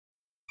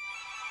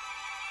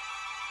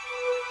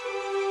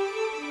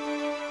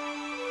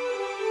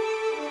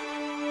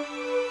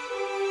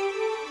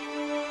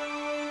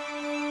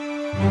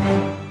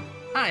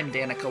I'm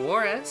Danica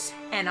Juarez.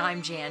 And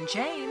I'm Jan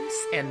James.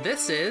 And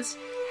this is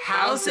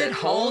How's It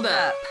Hold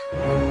Up?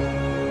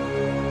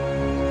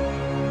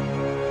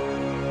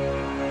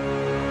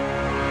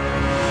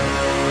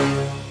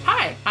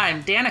 Hi,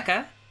 I'm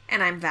Danica.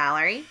 And I'm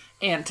Valerie.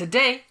 And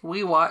today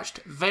we watched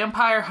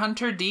Vampire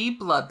Hunter D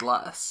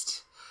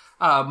Bloodlust.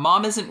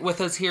 Mom isn't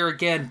with us here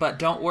again, but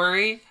don't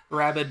worry,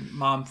 Rabid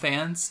Mom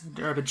fans,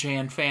 Rabid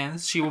Jan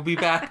fans, she will be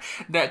back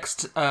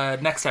next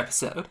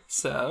episode.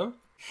 So,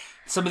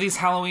 some of these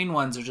Halloween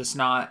ones are just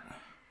not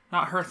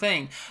her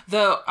thing.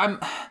 Though,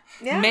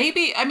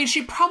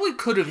 she probably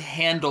could have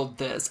handled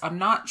this. I'm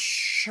not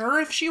sure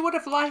if she would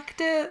have liked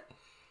it.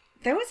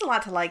 There was a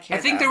lot to like here, I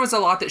think there was a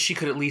lot that she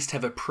could at least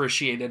have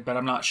appreciated, but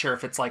I'm not sure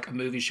if it's like a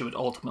movie she would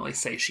ultimately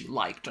say she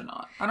liked or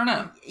not. I don't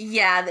know.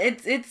 Yeah,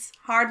 it's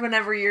hard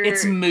whenever you're...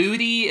 It's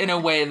moody in a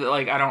way that,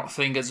 like, I don't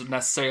think is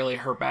necessarily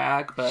her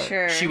bag,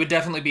 but she would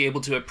definitely be able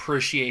to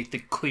appreciate the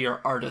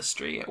clear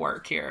artistry at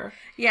work here.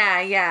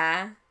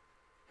 Yeah.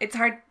 It's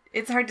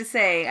hard to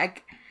say.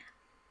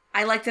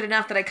 I liked it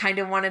enough that I kind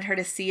of wanted her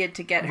to see it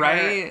to get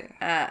her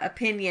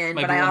opinion.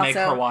 Maybe but I we'll also make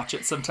her watch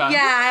it sometime.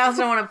 Yeah, I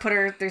also want to put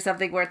her through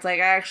something where it's like,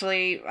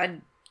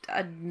 I'm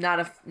not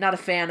a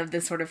fan of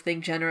this sort of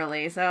thing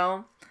generally.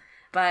 So,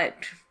 but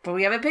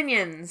we have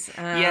opinions.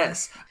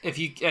 Yes,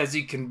 as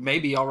you can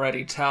maybe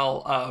already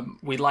tell,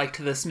 we liked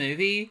this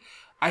movie.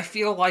 I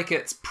feel like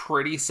it's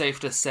pretty safe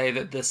to say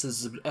that this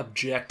is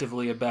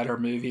objectively a better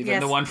movie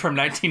than the one from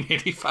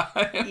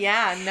 1985.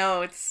 Yeah,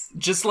 no, it's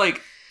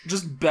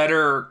just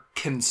better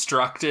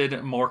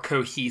constructed, more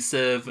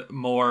cohesive,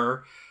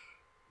 more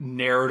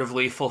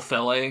narratively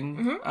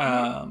fulfilling.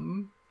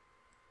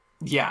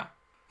 Yeah.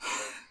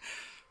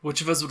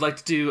 Which of us would like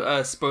to do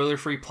a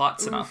spoiler-free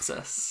plot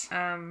synopsis?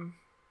 Okay.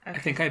 I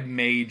think I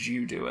made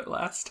you do it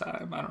last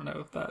time. I don't know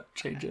if that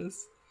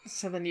changes.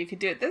 So then you could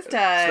do it this time.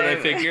 That's what I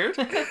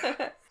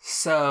figured.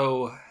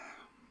 So,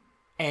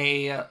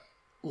 a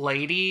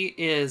lady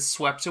is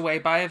swept away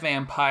by a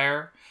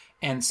vampire.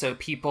 And so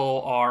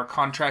people are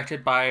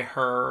contracted by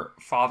her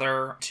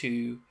father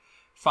to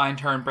find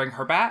her and bring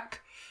her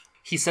back.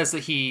 He says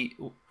that he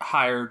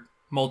hired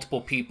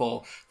multiple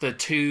people. The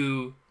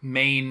two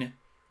main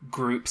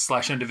groups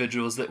 /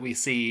 individuals that we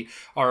see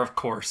are, of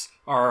course,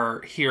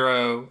 our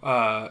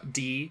hero,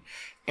 D,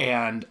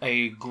 and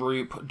a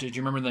group. Did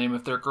you remember the name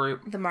of their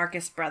group? The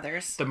Marcus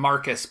Brothers. The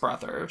Marcus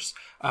Brothers,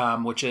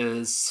 which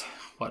is,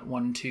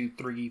 1, 2,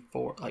 3,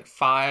 4,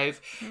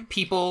 5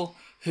 people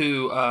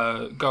who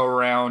go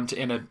around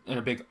in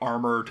a big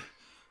armored,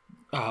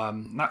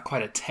 not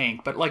quite a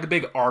tank, but like a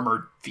big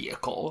armored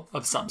vehicle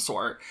of some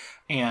sort.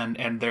 And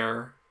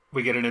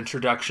we get an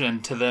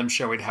introduction to them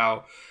showing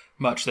how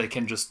much they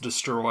can just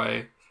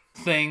destroy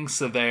things.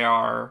 So they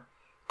are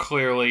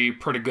clearly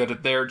pretty good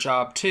at their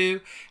job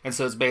too. And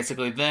so it's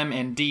basically them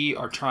and Dee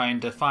are trying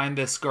to find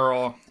this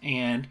girl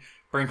and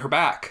bring her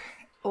back.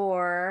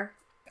 Or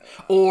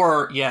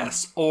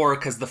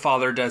because the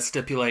father does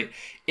stipulate,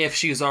 if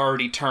she's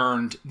already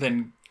turned,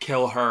 then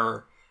kill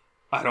her.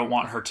 I don't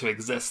want her to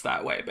exist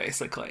that way,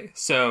 basically.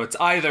 So it's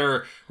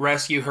either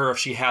rescue her if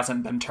she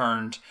hasn't been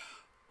turned,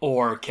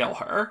 or kill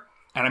her.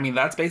 And I mean,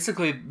 that's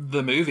basically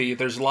the movie.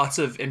 There's lots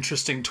of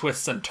interesting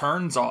twists and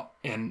turns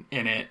in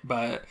it,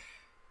 but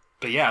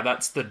yeah,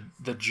 that's the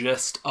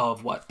gist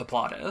of what the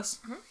plot is.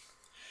 Mm-hmm.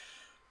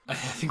 I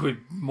think we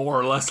more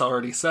or less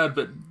already said,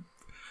 but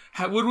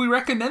how would we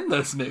recommend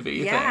this movie,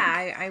 you think?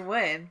 I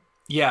would.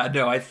 Yeah,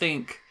 no, I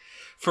think,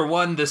 for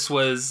one, this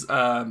was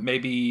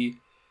maybe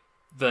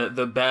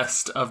the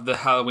best of the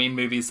Halloween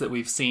movies that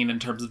we've seen in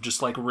terms of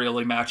just,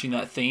 really matching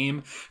that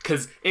theme.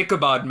 Because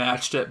Ichabod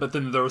matched it, but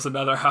then there was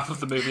another half of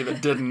the movie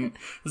that didn't.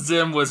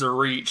 Zim was a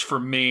reach for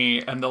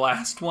me, and the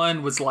last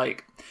one was,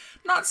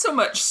 not so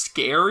much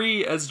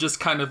scary as just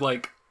kind of,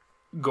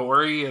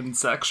 gory and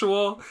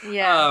sexual.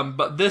 Yeah.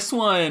 But this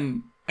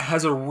one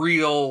has a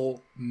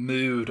real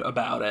mood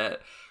about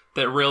it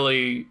that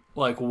really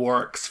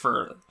works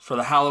for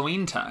the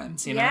Halloween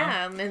times, you know?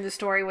 Yeah, and the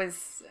story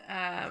was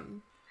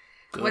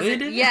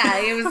good.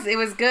 It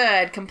was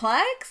good.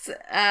 Complex.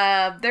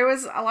 There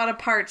was a lot of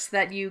parts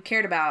that you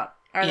cared about,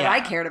 or that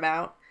I cared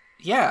about.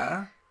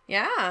 Yeah.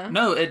 Yeah.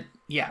 No,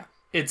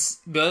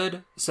 it's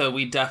good. So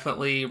we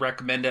definitely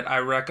recommend it. I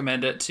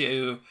recommend it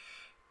to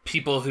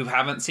people who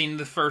haven't seen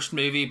the first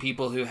movie,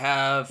 people who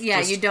have.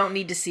 Yeah, you don't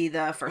need to see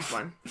the first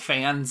one.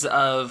 Fans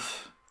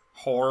of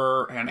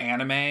horror and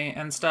anime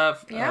and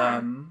stuff.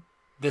 Yeah.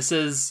 This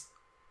is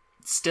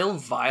still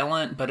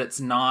violent, but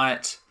it's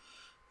not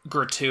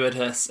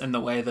gratuitous in the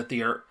way that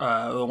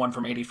the one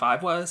from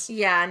 85 was.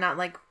 Yeah, not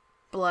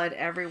blood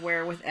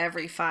everywhere with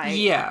every fight.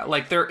 Yeah,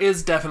 there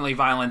is definitely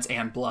violence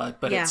and blood,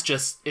 but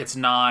it's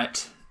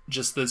not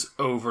just this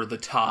over the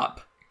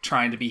top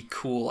trying to be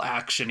cool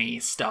action-y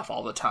stuff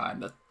all the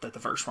time that the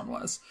first one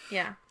was.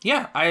 Yeah.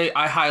 Yeah,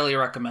 I highly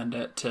recommend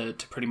it to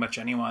pretty much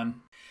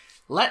anyone.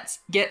 Let's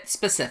get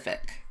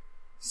specific.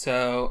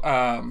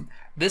 So,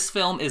 this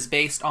film is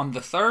based on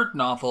the third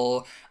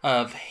novel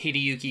of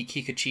Hideyuki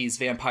Kikuchi's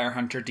Vampire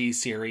Hunter D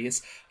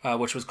series,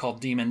 which was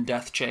called Demon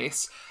Death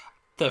Chase.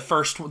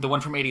 the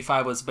one from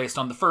 85 was based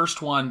on the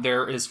first one.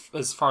 There is,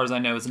 as far as I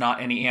know, is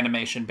not any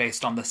animation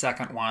based on the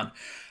second one.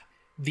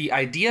 The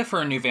idea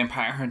for a new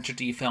Vampire Hunter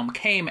D film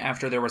came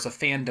after there was a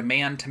fan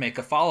demand to make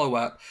a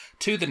follow-up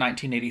to the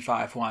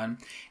 1985 one,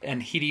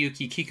 and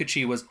Hideyuki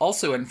Kikuchi was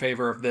also in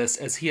favor of this,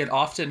 as he had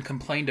often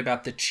complained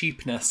about the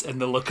cheapness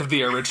and the look of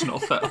the original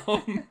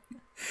film.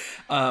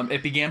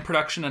 It began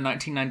production in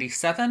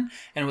 1997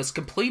 and was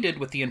completed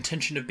with the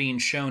intention of being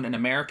shown in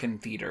American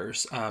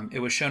theaters. It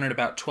was shown in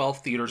about 12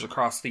 theaters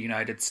across the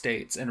United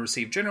States and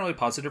received generally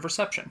positive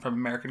reception from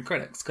American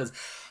critics, because,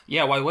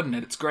 yeah, why wouldn't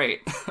it? It's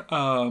great.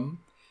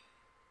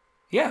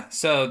 Yeah,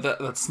 so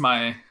that's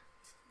my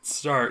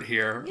start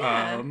here.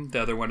 Yeah.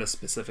 The other one is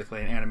specifically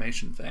an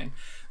animation thing.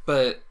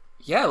 But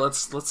yeah,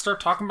 let's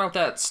start talking about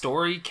that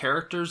story,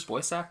 characters,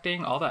 voice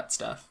acting, all that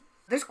stuff.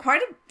 There's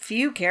quite a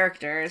few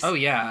characters. Oh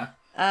yeah.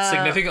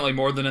 Significantly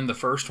more than in the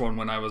first one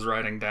when I was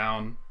writing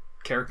down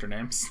character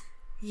names.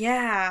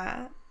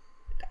 Yeah.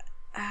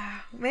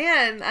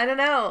 Man, I don't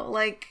know.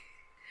 Like,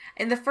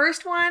 in the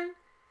first one,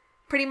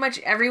 pretty much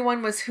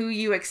everyone was who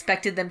you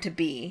expected them to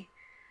be.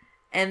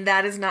 And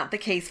that is not the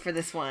case for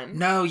this one.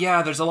 No,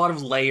 yeah, there's a lot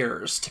of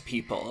layers to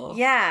people.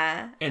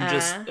 Yeah. And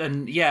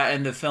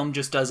and the film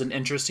just does an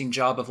interesting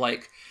job of,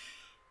 like,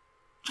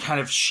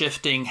 kind of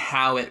shifting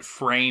how it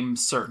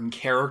frames certain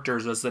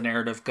characters as the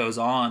narrative goes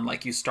on.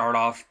 Like, you start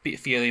off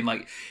feeling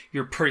like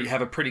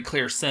have a pretty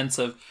clear sense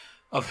of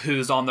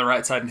who's on the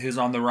right side and who's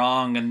on the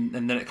wrong, and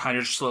then it kind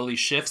of slowly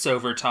shifts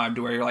over time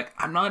to where you're like,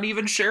 I'm not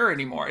even sure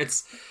anymore.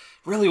 It's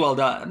really well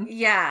done.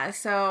 Yeah,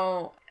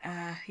 so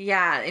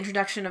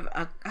introduction of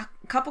a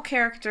couple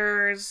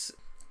characters,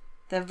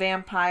 the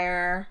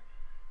vampire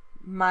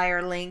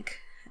Meyerlink,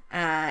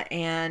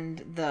 and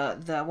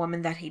the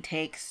woman that he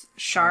takes,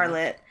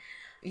 Charlotte.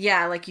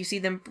 Yeah, like, you see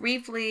them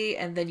briefly,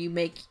 and then you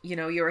make,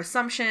 your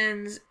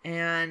assumptions,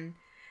 and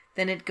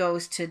then it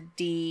goes to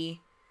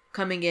D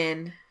coming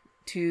in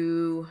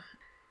to,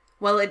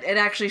 well, it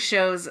actually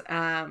shows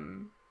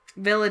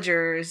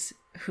villagers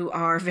who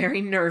are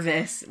very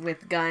nervous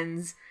with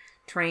guns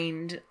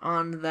trained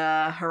on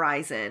the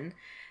horizon.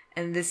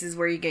 And this is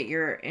where you get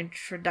your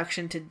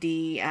introduction to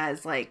D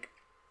as, like,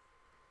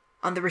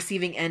 on the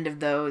receiving end of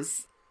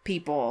those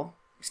people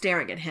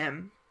staring at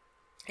him.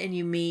 And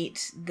you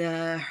meet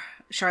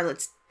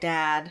Charlotte's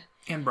dad.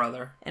 And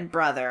brother.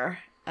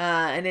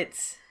 And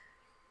it's,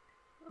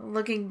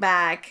 looking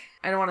back,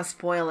 I don't want to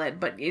spoil it,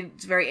 but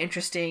it's very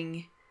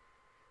interesting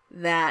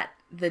that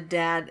the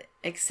dad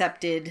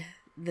accepted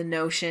the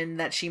notion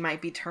that she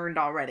might be turned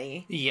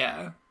already.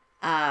 Yeah.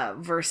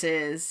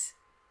 Versus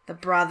the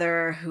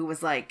brother who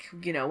was like,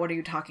 what are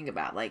you talking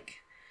about? Like,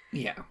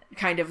 yeah,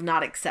 kind of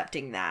not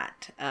accepting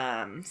that.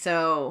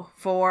 So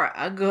for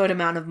a good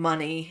amount of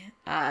money,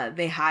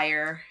 they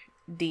hire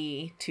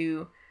D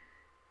to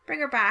bring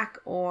her back,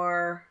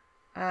 or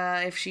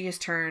if she is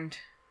turned,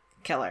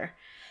 kill her.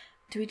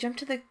 Do we jump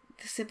to the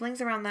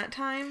siblings around that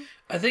time?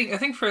 I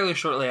think fairly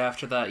shortly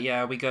after that,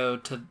 yeah, we go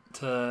to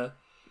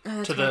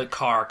the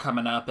car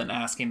coming up and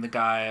asking the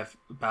guy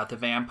about the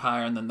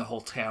vampire, and then the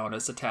whole town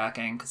is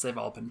attacking because they've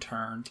all been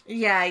turned.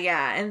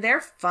 Yeah, and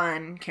they're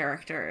fun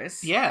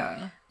characters.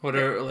 Yeah. What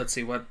are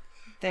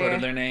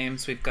their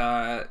names? We've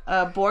got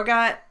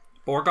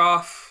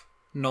Borgoff,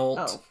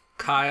 Nolt,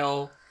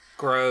 Kyle,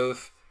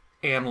 Grove,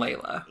 and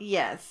Layla.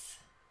 Yes.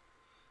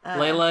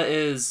 Layla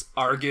is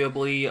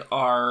arguably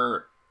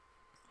our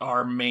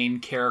main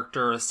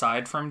character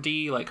aside from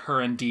D. Like,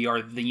 her and D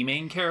are the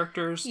main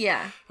characters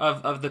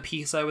of the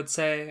piece, I would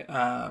say.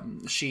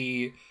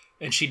 She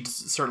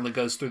certainly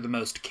goes through the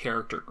most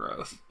character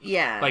growth.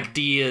 Yeah. Like,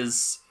 D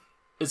is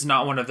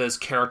not one of those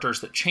characters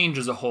that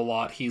changes a whole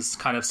lot. He's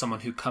kind of someone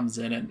who comes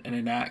in and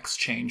enacts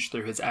change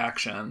through his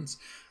actions.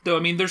 Though, I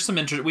mean, there's some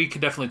we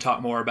could definitely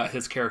talk more about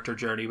his character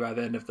journey by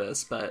the end of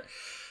this, but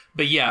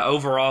yeah,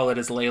 overall it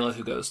is Layla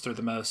who goes through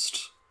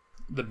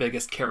the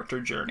biggest character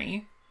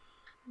journey.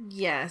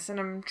 Yes, and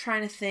I'm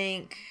trying to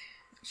think.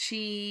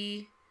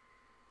 You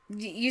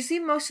see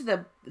most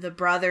of the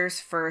brothers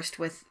first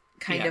with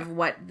kind of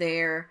what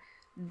their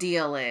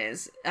deal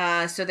is.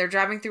 So they're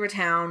driving through a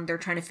town. They're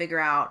trying to figure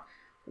out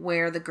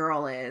where the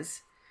girl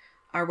is,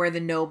 or where the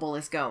noble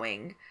is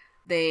going.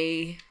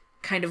 They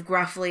kind of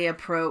gruffly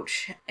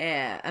approach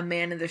a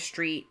man in the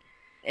street,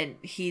 and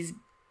he's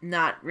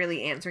not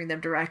really answering them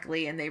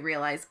directly, and they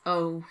realize,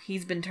 oh,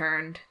 he's been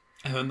turned.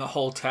 And then the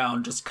whole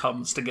town just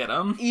comes to get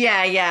him.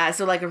 Yeah.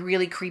 So, like, a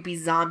really creepy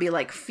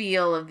zombie-like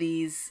feel of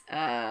these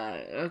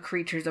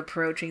creatures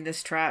approaching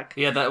this truck.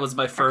 Yeah, that was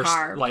my first,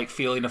 like,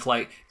 feeling of,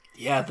 like,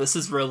 yeah, this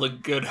is really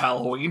good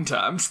Halloween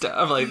time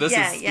stuff. Like, this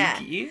is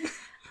spooky.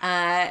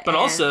 But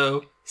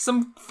also,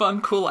 some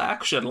fun, cool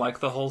action. Like,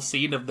 the whole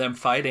scene of them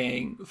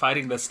fighting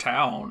this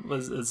town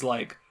is,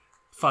 like,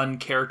 fun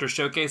character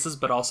showcases,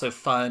 but also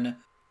fun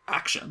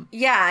action.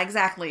 Yeah,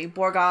 exactly.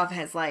 Borgoff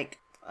has, like,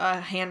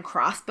 a hand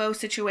crossbow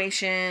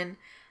situation.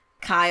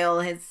 Kyle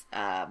has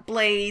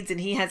blades, and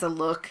he has a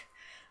look.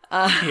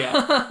 And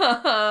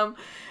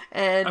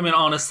I mean,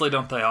 honestly,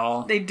 don't they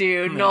all? They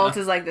do. Yeah. Nolt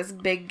is like this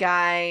big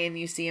guy, and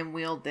you see him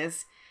wield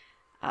this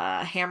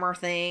hammer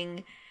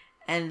thing.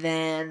 And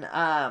then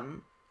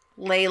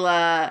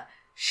Layla,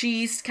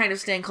 she's kind of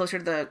staying closer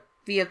to the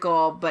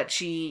vehicle, but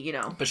she's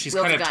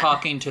kind of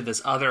talking to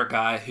this other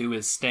guy who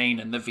is staying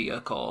in the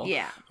vehicle.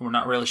 Yeah. We're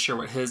not really sure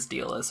what his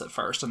deal is at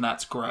first, and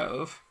that's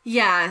Grove.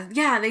 Yeah,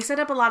 they set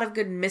up a lot of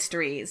good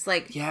mysteries.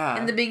 Like,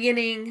 in the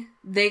beginning,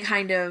 they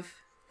kind of,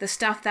 the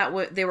stuff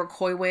that they were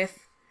coy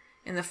with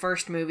in the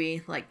first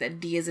movie, like that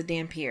D is a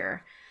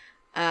Dhampir.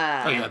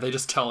 They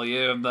just tell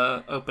you in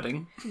the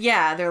opening.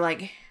 Yeah, they're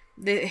like,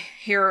 this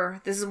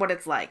is what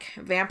it's like.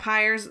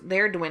 Vampires,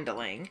 they're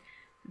dwindling.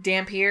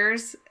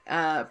 Dhampirs,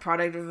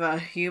 product of a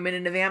human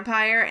and a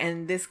vampire,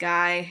 and this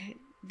guy,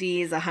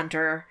 D, is a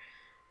hunter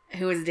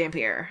who is a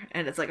Dhampir.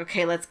 And it's like,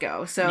 okay, let's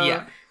go.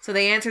 So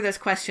they answer those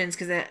questions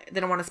because they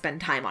don't want to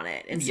spend time on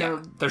it. And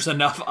so there's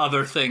enough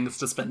other things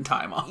to spend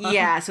time on.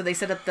 Yeah, so they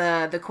set up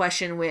the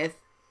question with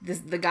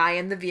the guy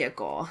in the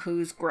vehicle,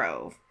 who's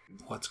Grove.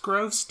 What's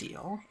Grove's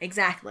deal?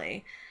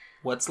 Exactly.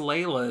 What's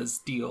Layla's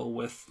deal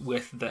with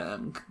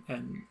them?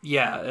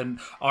 And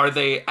are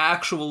they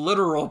actual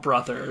literal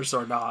brothers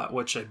or not?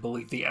 Which I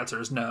believe the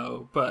answer is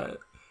no, but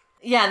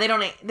yeah, they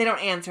don't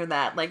answer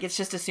that. Like, it's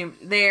just assumed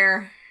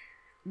they're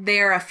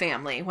a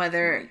family.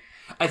 Whether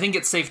I think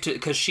it's safe to,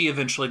 because she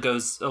eventually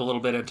goes a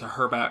little bit into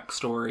her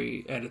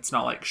backstory, and it's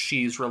not like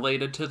she's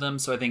related to them.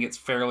 So I think it's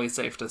fairly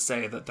safe to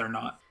say that they're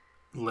not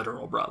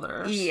literal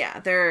brothers. Yeah,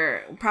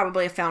 they're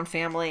probably a found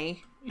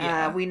family.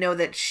 Yeah. We know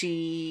that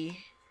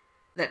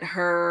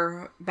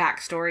her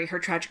backstory, her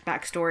tragic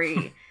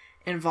backstory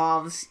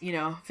involves,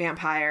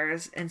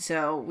 vampires. And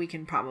so we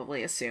can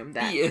probably assume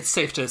that. It's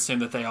safe to assume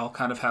that they all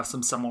kind of have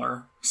some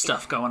similar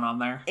stuff going on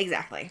there.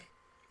 Exactly.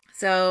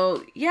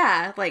 So,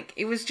 yeah, like,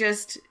 it was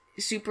just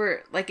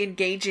super, like,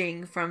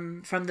 engaging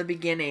from the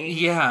beginning.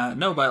 Yeah,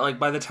 no, but, like,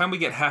 by the time we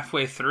get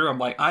halfway through, I'm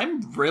like,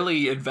 I'm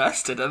really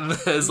invested in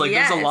this. Like,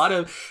 Yes. There's a lot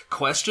of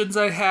questions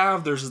I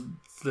have. There's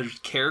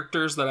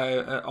characters that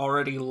I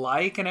already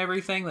like and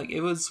everything. Like,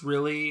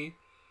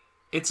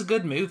 it's a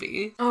good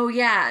movie. Oh,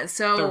 yeah,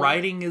 so... The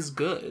writing is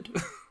good.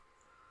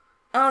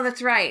 Oh,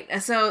 that's right.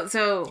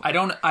 So...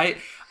 I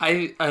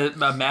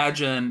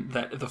imagine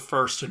that the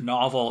first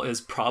novel is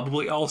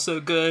probably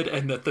also good,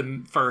 and that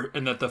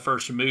the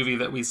first movie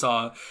that we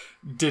saw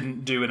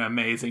didn't do an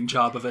amazing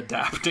job of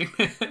adapting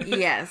it.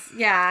 Yes.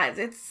 Yeah,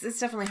 it's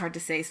definitely hard to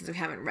say since we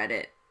haven't read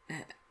it.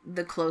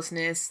 The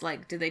closeness,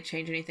 like, did they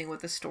change anything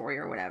with the story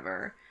or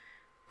whatever?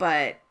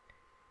 But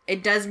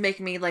it does make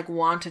me, like,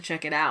 want to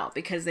check it out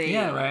because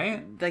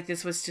like,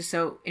 this was just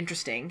so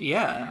interesting.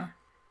 Yeah.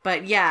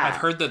 But yeah. I've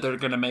heard that they're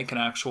going to make an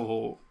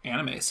actual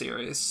anime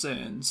series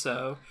soon,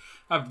 so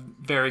I'm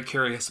very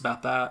curious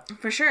about that.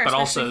 For sure. But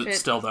also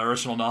still the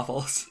original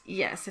novels.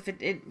 Yes, if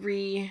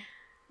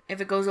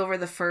it goes over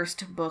the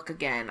first book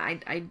again,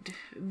 I'd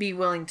be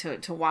willing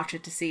to watch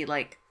it to see,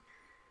 like...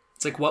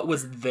 It's like, what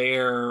was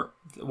there?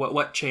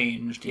 What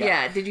changed?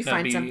 Yeah, did you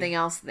find something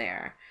else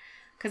there?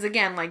 Because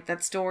again, like,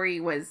 that story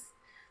was...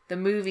 The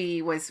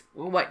movie was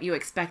what you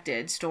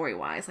expected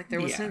story-wise. Like, there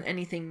wasn't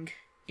anything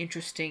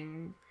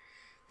interesting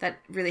that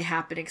really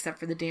happened except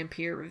for the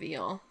Dhampir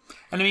reveal.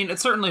 And I mean,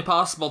 it's certainly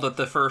possible that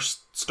the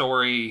first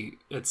story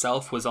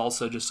itself was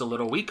also just a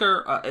little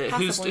weaker.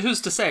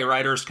 Who's to say?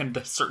 Writers can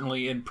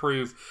certainly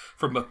improve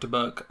from book to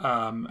book,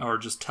 or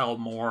just tell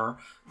more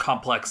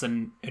complex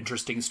and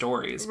interesting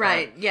stories.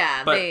 Right,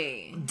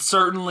 But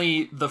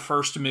certainly the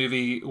first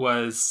movie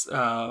was...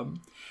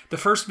 the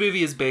first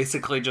movie is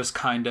basically just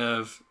kind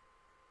of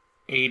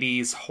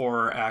 80s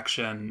horror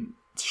action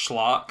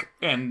schlock,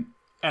 and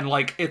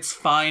like, it's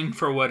fine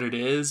for what it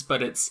is,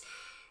 but it's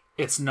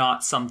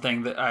not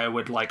something that I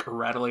would, like,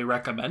 readily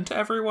recommend to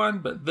everyone.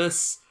 But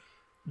this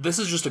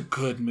is just a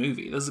good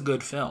movie. This is a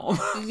good film.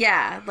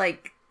 Yeah,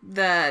 like,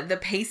 the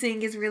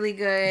pacing is really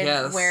good.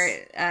 Yes.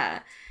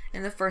 Where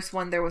in the first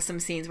one there was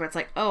some scenes where it's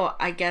like, oh,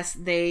 I guess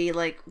they,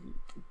 like,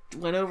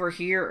 went over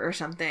here or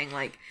something.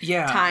 Like,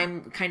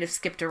 time kind of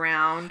skipped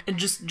around, and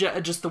just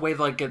the way,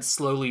 like, it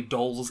slowly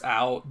doles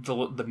out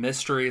the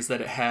mysteries that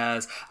it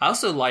has. I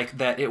also like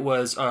that it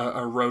was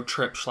a road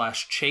trip /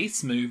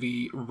 chase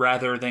movie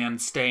rather than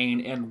staying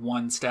in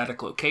one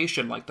static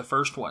location like the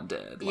first one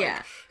did.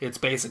 Like, it's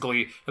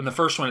basically, in the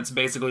first one, it's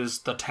basically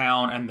just the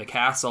town and the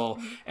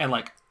castle and,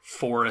 like,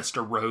 forest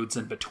or roads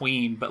in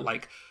between, but,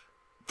 like,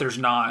 there's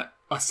not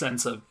a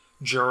sense of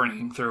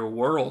journeying through a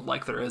world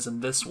like there is in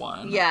this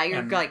one. Yeah,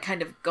 you're like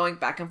kind of going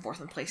back and forth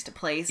from place to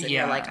place, and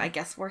you're like, I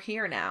guess we're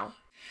here now.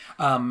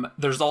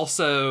 There's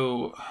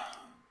also,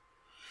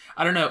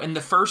 I don't know, in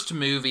the first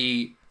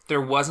movie there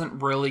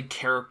wasn't really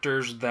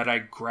characters that I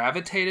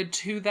gravitated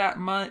to that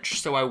much,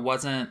 so I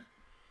wasn't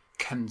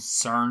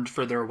concerned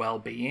for their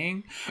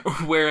well-being.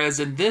 Whereas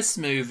in this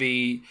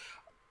movie,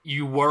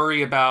 you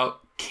worry about,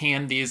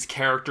 can these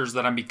characters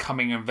that I'm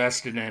becoming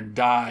invested in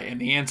die? And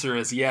the answer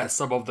is yes,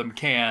 some of them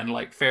can.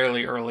 Like,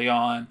 fairly early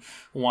on,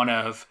 one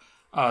of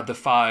the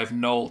 5,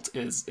 Nolt,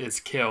 is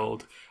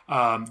killed.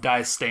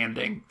 Dies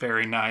standing.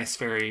 Very nice.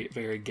 Very,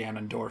 very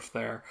Ganondorf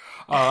there.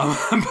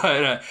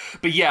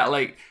 But yeah,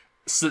 like,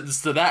 so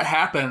that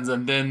happens,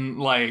 and then,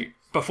 like,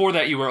 before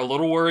that you were a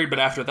little worried, but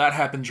after that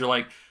happens, you're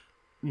like,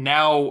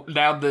 now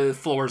the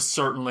floor is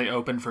certainly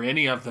open for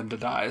any of them to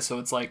die. So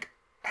it's like,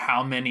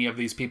 how many of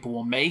these people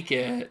will make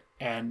it?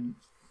 And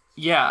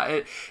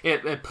yeah,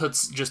 it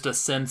puts just a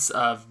sense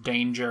of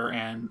danger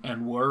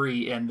and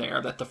worry in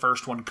there that the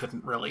first one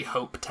couldn't really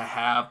hope to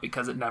have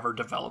because it never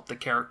developed the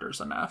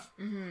characters enough.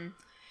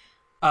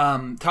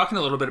 Talking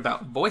a little bit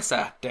about voice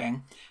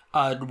acting,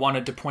 I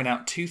wanted to point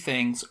out two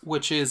things,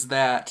 which is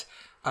that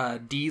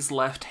Dee's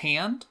left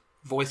hand,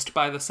 voiced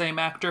by the same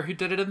actor who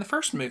did it in the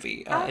first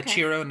movie,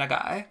 Ichiro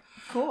Nagai.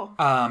 Cool.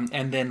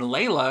 And then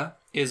Layla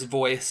is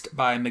voiced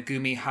by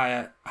Megumi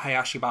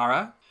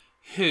Hayashibara,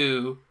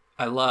 who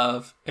I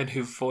love, and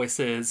who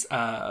voices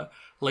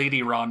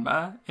Lady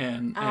Ranma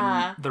in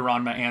the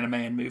Ranma anime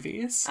and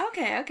movies.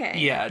 Okay.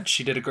 Yeah,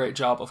 she did a great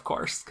job, of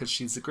course, because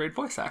she's a great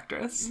voice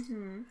actress.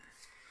 Mm-hmm.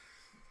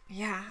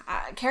 Yeah,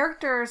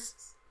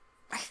 characters.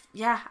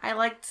 I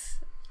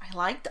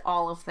liked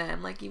all of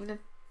them. Like, even if,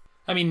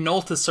 I mean,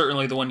 Nolt is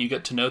certainly the one you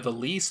get to know the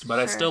least, but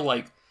sure.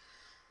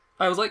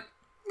 I was like,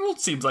 Nolt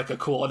seems like a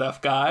cool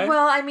enough guy.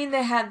 Well, I mean,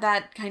 they had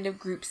that kind of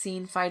group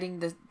scene fighting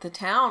the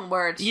town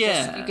where it's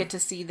just, you get to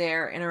see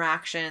their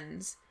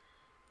interactions,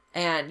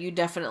 and you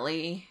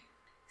definitely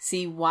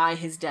see why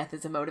his death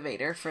is a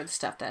motivator for the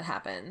stuff that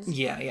happens.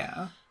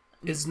 Yeah.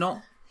 Is Nolt...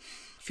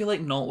 I feel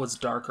like Nolt was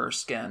darker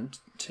skinned,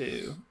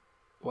 too.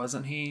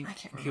 Wasn't he? I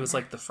can't remember. He was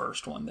like the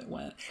first one that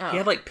went. Oh. He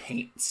had like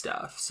paint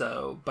stuff,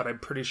 but I'm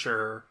pretty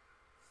sure...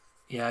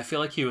 Yeah, I feel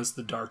like he was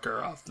the darker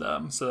of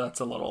them, so that's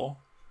a little...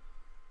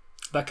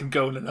 That could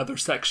go in another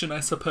section,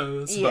 I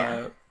suppose.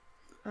 Yeah.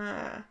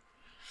 But...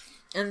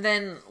 and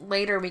then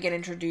later we get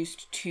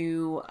introduced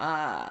to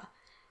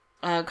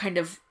kind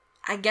of...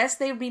 I guess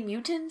they would be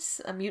mutants?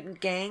 A mutant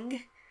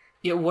gang?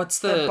 Yeah, what's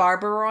the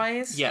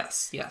Barbarois?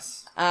 Yes.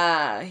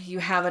 You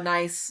have a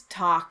nice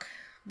talk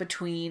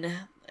between,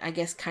 I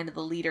guess, kind of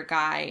the leader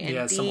guy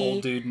and Dee. Some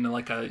old dude in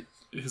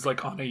who's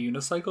like on a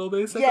unicycle,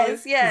 basically.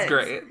 Yes. He's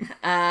great.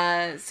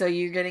 So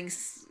you're getting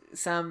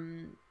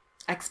some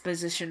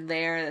exposition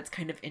there that's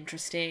kind of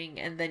interesting,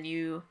 and then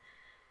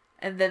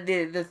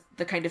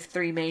the kind of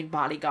three main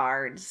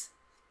bodyguards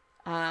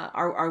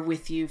are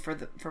with you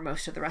for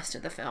most of the rest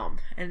of the film,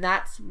 and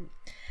that's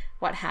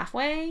what,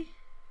 halfway.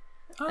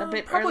 A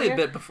bit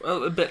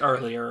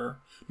earlier.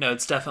 No,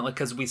 it's definitely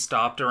because we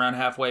stopped around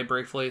halfway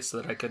briefly so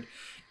that I could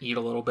eat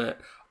a little bit,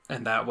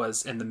 and that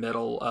was in the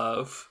middle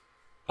of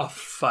a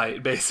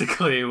fight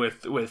basically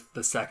with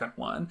the second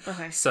one.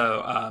 Okay.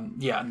 So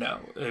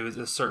it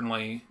was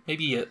certainly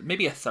maybe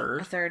a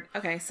third. A third.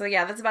 Okay, so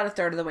yeah, that's about a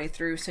third of the way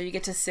through. So you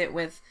get to sit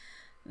with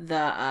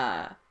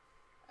the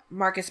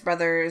Marcus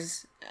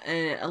brothers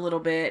a little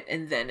bit,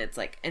 and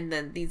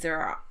then these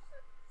are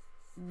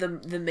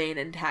the main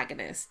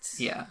antagonists.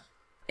 Yeah.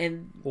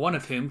 And one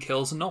of whom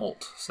kills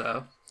Nolt,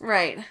 so...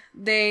 Right.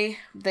 They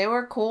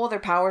were cool. Their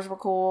powers were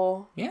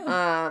cool.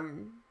 Yeah.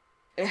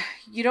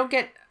 You don't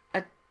get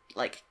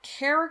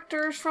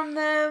characters from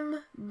them,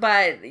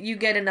 but you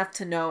get enough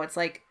to know. It's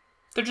like...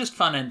 They're just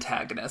fun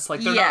antagonists. Like,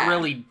 they're not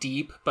really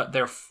deep, but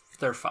they're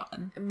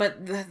fun.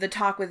 But the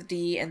talk with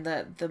Dee and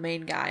the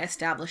main guy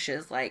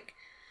establishes, like,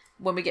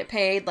 when we get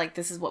paid, like,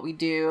 this is what we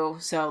do.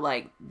 So,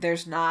 like,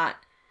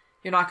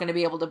 you're not going to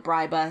be able to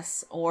bribe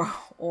us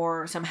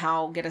or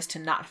somehow get us to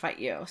not fight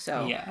you.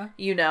 So,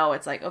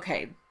 it's like,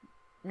 okay,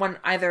 one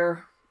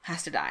either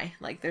has to die.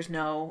 Like, there's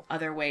no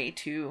other way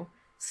to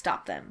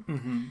stop them.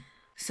 Mm-hmm.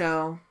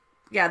 So,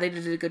 yeah, they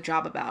did a good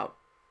job about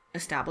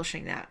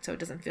establishing that so it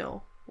doesn't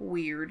feel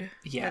weird.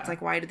 Yeah. It's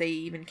like, why do they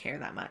even care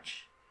that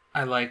much?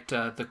 I liked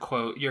the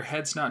quote, "Your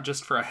head's not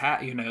just for a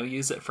hat,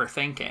 use it for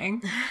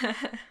thinking."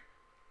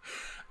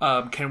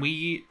 Can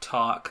we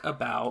talk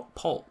about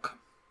Polk?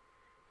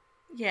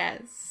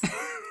 Yes.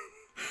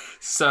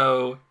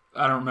 So,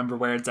 I don't remember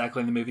where exactly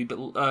in the movie, but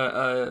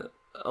a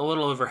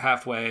little over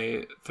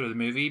halfway through the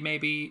movie,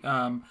 maybe,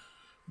 or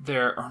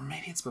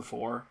maybe it's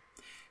before.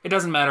 It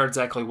doesn't matter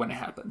exactly when it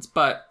happens,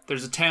 but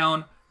there's a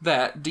town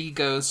that Dee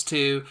goes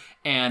to,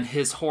 and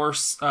his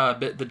horse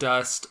bit the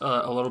dust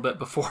a little bit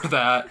before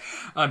that,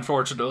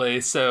 unfortunately,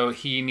 so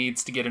he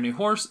needs to get a new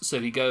horse, so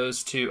he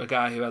goes to a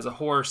guy who has a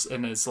horse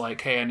and is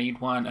like, "Hey, I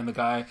need one," and the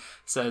guy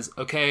says,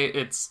 "Okay,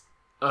 it's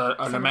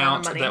an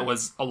amount that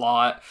was a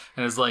lot,"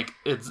 and is like,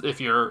 if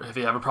you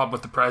have a problem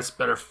with the price,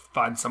 better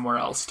find somewhere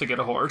else to get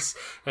a horse.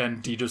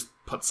 And he just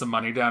puts some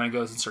money down and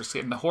goes and starts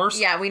getting the horse.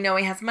 Yeah, we know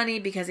he has money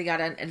because he got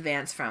an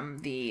advance from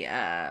the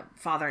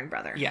father and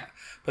brother. Yeah,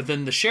 but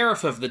then the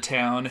sheriff of the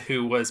town,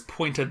 who was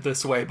pointed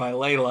this way by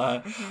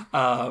Layla,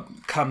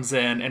 comes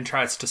in and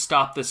tries to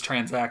stop this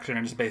transaction,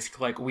 and is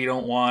basically like, "We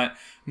don't want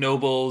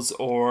nobles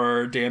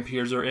or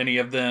Dampiers or any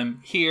of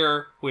them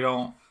here. We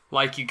don't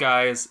like you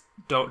guys.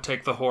 Don't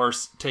take the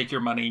horse, take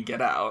your money,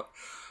 get out."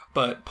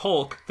 But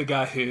Polk, the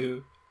guy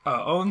who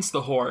owns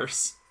the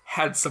horse,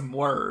 had some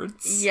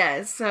words.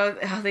 Yes, so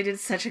they did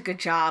such a good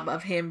job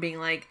of him being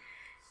like,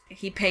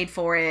 he paid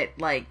for it,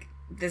 like,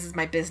 this is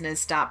my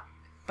business, stop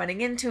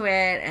butting into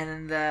it. And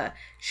then the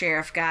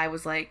sheriff guy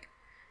was like,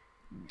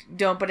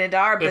 don't put into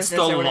our business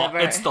or whatever.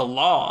 It's the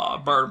law.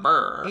 Burr,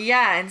 burr.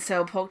 Yeah, and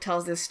so Polk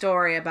tells this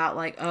story about,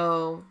 like,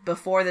 oh,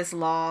 before this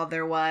law,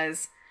 there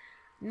was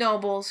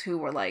nobles who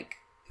were, like,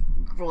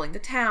 ruling the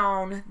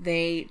town.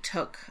 They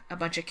took a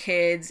bunch of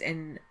kids,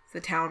 and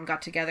the town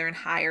got together and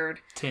hired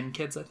 10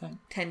 kids, I think.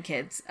 10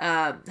 kids.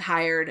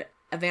 Hired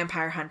a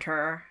vampire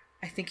hunter.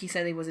 I think he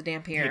said he was a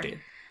Dhampir. He did.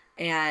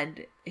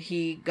 And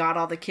he got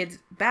all the kids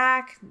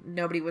back.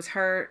 Nobody was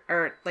hurt,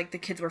 or, like, the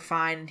kids were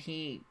fine, and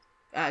he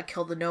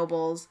killed the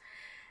nobles.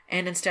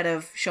 And instead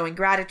of showing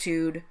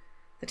gratitude,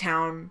 the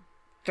town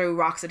threw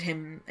rocks at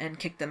him and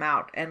kicked them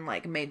out, and,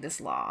 like, made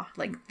this law.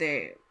 Like,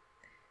 they...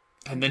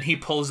 And then he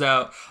pulls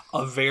out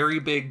a very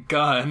big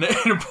gun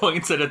and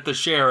points it at the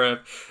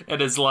sheriff and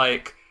is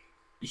like,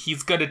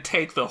 he's going to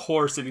take the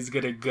horse and he's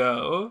going to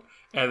go.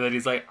 And then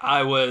he's like,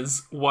 I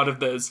was one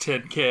of those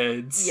 10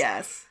 kids.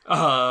 Yes.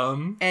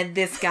 And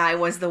this guy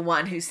was the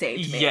one who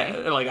saved me.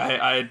 Yeah, like,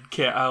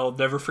 I'll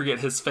never forget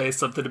his face.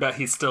 Something about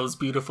he's still as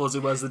beautiful as he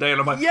was today. And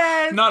I'm like,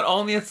 yes! Not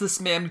only is this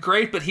man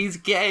great, but he's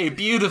gay.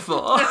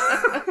 Beautiful.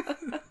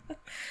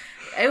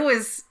 It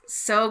was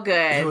so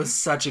good. It was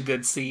such a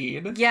good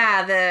scene.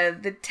 Yeah,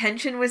 the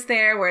tension was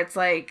there where it's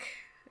like,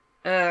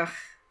 ugh.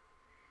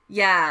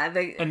 Yeah,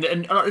 and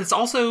it's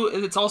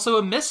also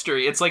a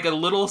mystery. It's like a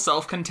little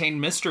self-contained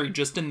mystery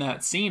just in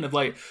that scene of,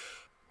 like,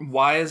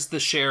 why is the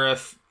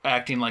sheriff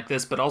acting like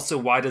this, but also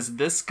why does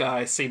this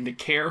guy seem to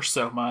care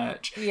so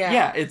much?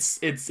 Yeah,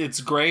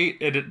 it's great.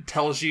 It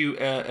tells you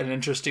an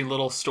interesting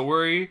little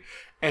story,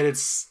 and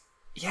it's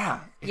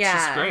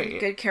just great.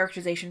 Good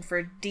characterization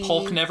for D.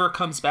 Polk never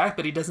comes back,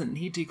 but he doesn't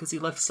need to because he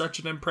left such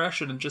an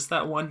impression in just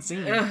that one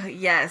scene.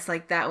 Yes,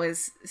 like, that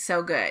was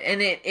so good,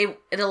 and it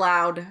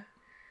allowed.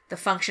 The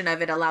function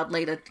of it allowed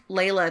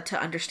Layla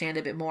to understand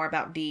a bit more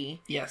about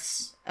Dee.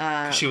 Yes.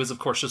 She was, of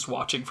course, just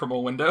watching from a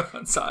window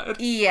outside.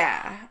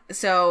 Yeah.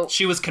 So...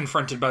 She was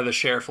confronted by the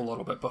sheriff a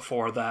little bit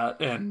before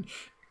that and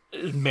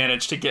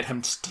managed to get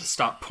him to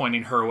stop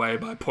pointing her way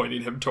by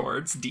pointing him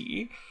towards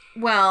Dee.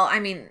 Well,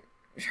 I mean,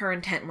 her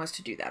intent was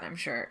to do that, I'm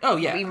sure. Oh,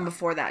 yeah. Even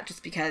before that,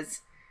 just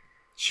because...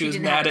 She was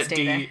mad at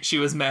Dee. She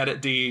was mad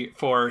at Dee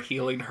for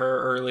healing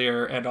her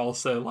earlier and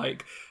also,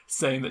 like,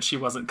 saying that she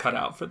wasn't cut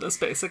out for this,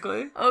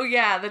 basically. Oh,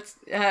 yeah, that's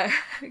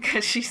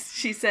because she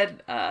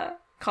said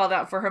called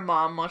out for her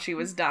mom while she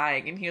was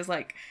dying, and he was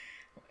like,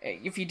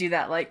 if you do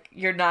that, like,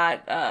 you're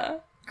not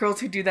girls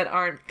who do that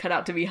aren't cut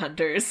out to be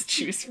hunters.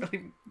 She was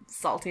really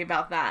salty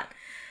about that.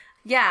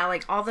 Yeah,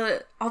 like, all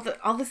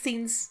the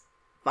scenes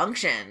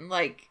function.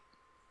 Like,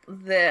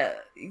 they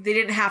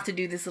didn't have to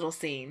do this little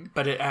scene,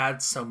 but it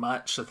adds so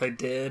much that they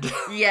did.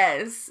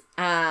 Yes.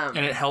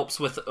 And it helps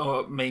with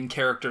main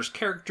character's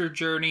character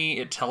journey.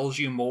 It tells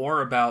you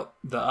more about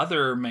the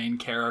other main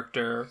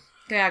character.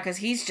 Yeah, because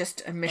he's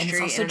just a mystery.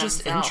 And it's also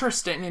just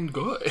interesting and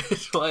good.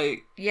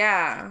 Like,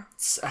 yeah.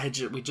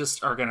 We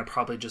just are gonna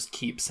probably just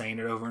keep saying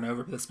it over and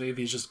over. This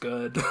movie is just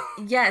good.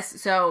 Yes.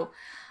 So,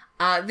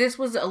 this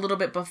was a little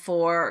bit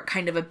before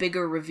kind of a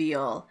bigger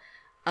reveal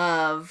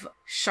of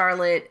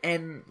Charlotte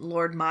and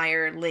Lord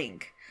Meyer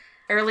Link.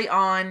 Early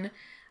on,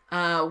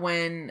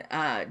 when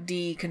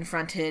Dee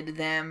confronted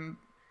them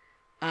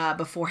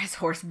before his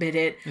horse bit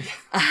it,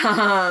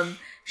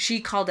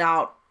 she called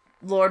out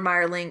Lord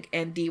Meyer Link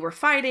and Dee were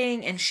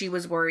fighting, and she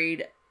was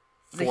worried.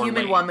 The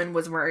human woman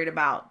was worried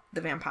about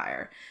the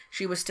vampire.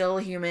 She was still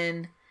a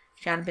human.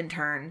 She hadn't been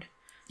turned.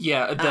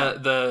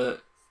 Yeah,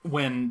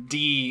 when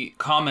Dee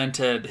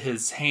commented,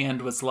 his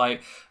hand was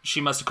like, she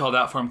must have called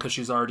out for him because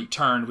she's already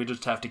turned. We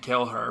just have to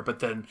kill her. But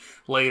then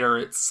later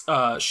it's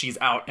she's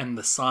out in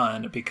the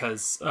sun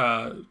because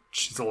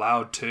she's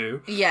allowed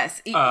to.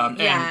 Yes.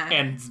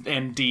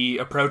 And Dee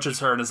approaches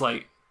her and is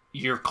like,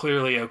 you're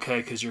clearly okay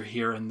because you're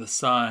here in the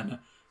sun.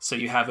 So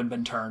you haven't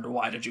been turned.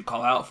 Why did you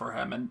call out for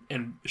him?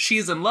 And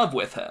she's in love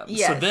with him.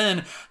 Yes. So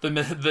then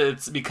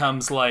it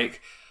becomes like,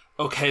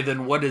 okay,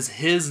 then what is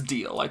his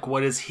deal? Like,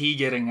 what is he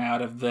getting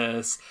out of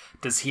this?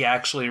 Does he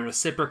actually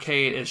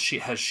reciprocate?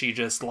 Has she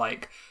just,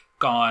 like,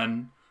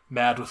 gone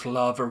mad with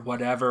love or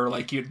whatever?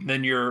 Like, you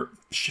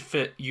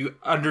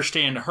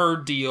understand her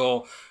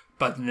deal,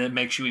 but then it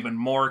makes you even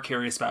more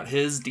curious about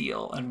his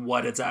deal and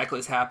what exactly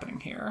is happening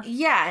here.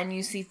 Yeah, and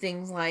you see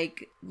things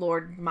like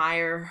Lord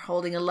Meyer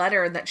holding a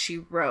letter that she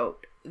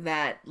wrote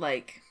that,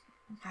 like,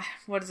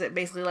 what is it?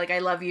 Basically, like, I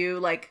love you,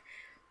 like,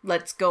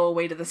 let's go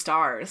away to the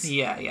stars.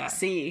 Yeah.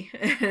 See.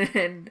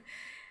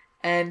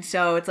 and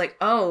so it's like,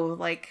 oh,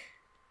 like,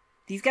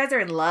 these guys are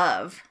in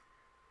love.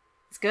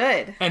 It's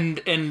good.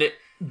 And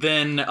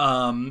then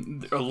a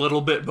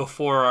little bit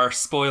before our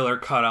spoiler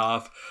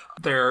cutoff,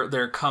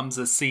 there comes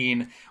a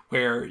scene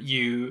where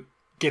you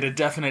get a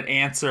definite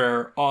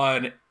answer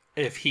on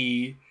if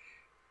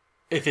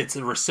it's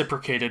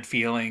reciprocated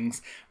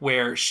feelings,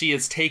 where she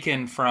is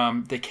taken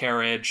from the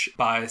carriage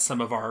by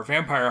some of our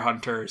vampire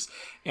hunters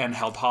and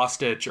held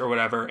hostage or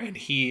whatever, and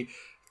he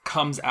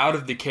comes out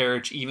of the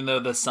carriage even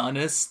though the sun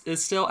is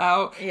still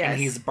out. Yes. And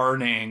he's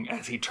burning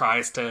as he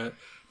tries to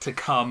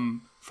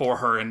come for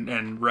her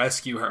and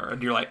rescue her.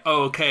 And you're like,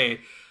 oh,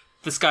 okay,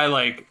 this guy,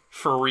 like,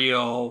 for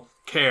real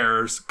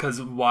cares,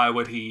 because why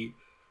would he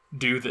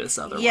do this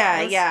otherwise?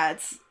 Yeah,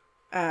 it's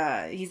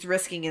he's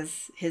risking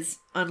his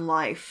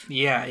unlife.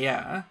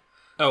 Yeah.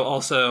 Oh,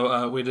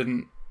 also, we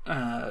didn't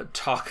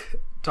talk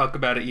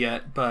about it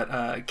yet,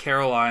 but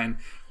Caroline,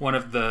 one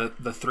of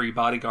the three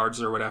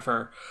bodyguards or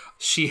whatever,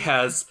 she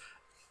has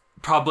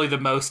probably the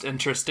most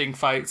interesting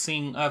fight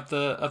scene of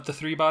the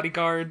three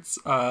bodyguards.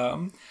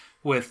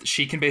 With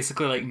she can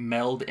basically like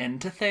meld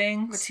into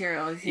things.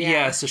 Materials,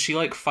 yeah. So she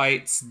like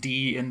fights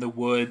Dee in the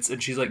woods,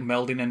 and she's like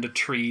melding into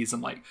trees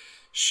and like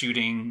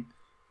shooting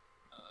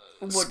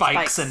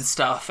spikes and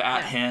stuff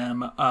at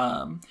him.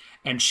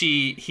 And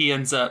he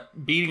ends up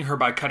beating her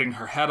by cutting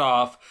her head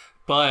off,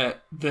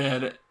 but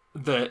then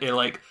it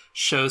like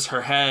shows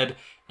her head,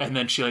 and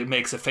then she like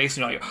makes a face,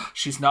 and you're like, oh,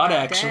 she's not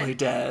actually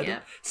dead.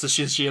 Yep. So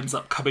she ends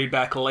up coming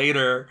back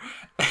later,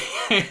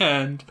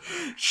 and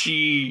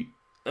she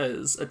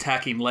is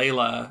attacking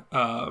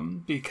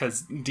Layla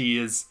because Dee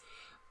is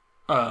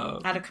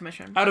out of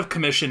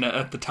commission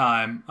at the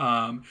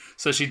time.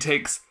 So she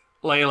takes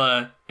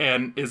Layla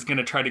and is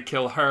gonna try to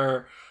kill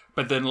her,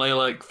 but then Layla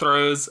like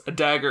throws a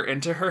dagger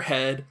into her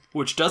head,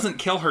 which doesn't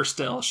kill her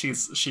still.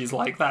 She's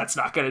like, that's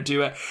not gonna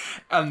do it.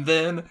 And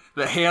then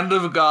the hand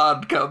of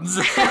God comes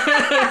in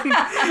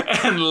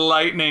and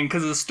lightning,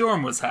 because a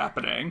storm was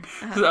happening.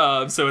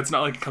 So it's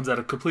not like it comes out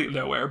of complete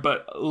nowhere,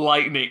 but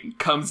lightning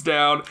comes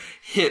down,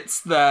 hits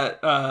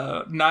that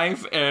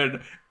knife,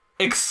 and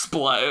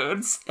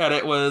explodes. And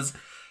it was,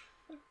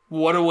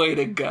 what a way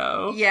to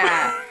go.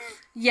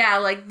 Yeah,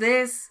 like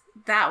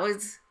that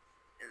was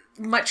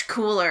much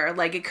cooler.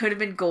 Like, it could have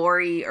been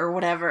gory or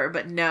whatever,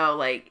 but no,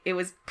 like, it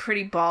was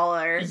pretty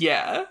baller.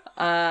 Yeah.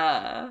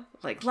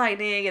 Like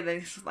lightning, and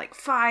then like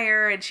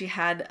fire, and she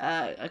had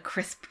a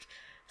crisp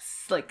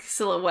like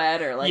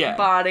silhouette or like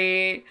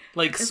body.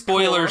 Like, it's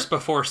spoilers cool.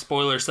 Before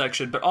spoiler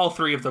section, but all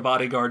three of the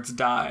bodyguards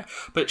die.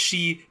 But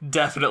she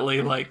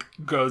definitely like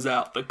goes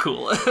out the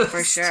coolest.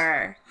 For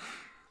sure.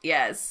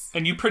 Yes.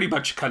 And you pretty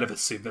much kind of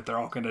assume that they're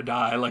all gonna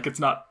die. Like, it's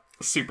not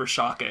super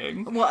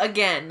shocking. Well,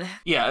 again.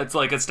 Yeah, it's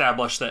like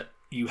established that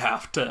you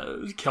have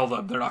to kill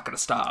them. They're not gonna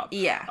stop.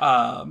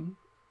 Yeah.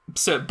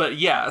 So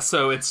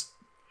it's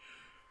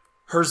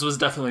hers was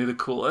definitely the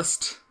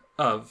coolest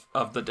of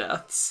the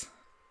deaths.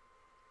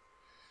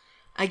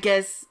 I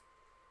guess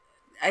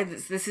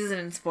this isn't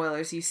in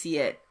spoilers. You see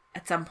it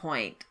at some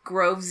point.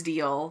 Grove's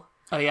deal.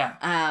 Oh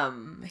yeah.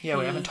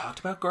 We haven't talked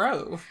about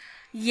Grove.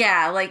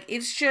 Yeah, like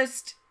it's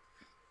just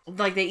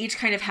like they each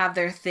kind of have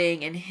their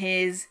thing, and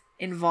his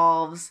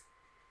involves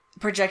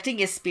projecting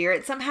his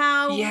spirit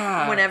somehow.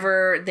 Yeah.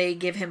 Whenever they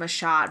give him a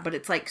shot, but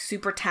it's like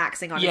super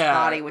taxing on his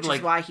body, which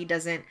is why he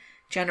doesn't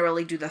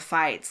generally do the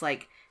fights.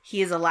 Like,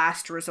 he is a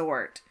last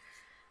resort.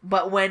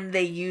 But when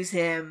they use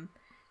him,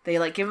 they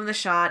like give him the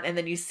shot, and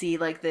then you see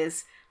like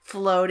this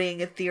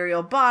floating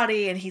ethereal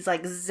body, and he's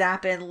like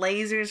zapping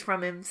lasers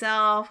from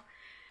himself.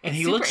 And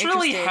he looks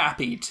really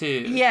happy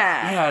too.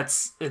 Yeah. Yeah,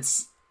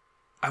 it's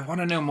I want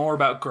to know more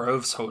about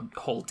Grove's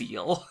whole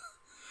deal.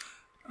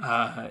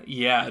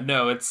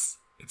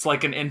 It's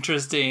like an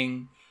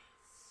interesting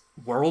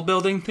world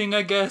building thing,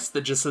 I guess,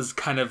 that just is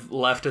kind of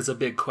left as a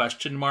big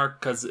question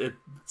mark, because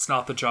it's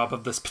not the job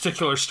of this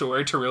particular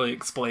story to really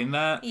explain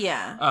that.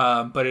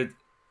 Yeah. But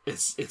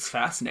it's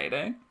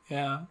fascinating.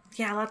 Yeah.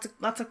 Yeah,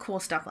 lots of cool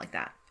stuff like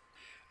that.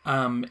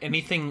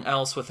 Anything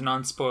else with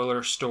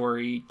non-spoiler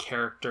story,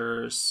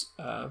 characters,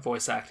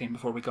 voice acting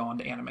before we go on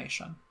to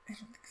animation? I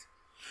don't think so.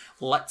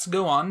 Let's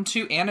go on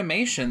to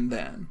animation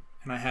then.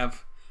 And I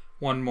have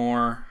one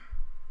more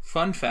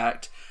fun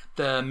fact.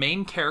 The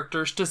main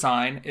character's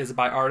design is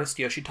by artist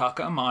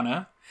Yoshitaka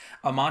Amano.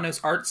 Amano's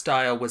art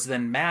style was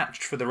then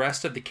matched for the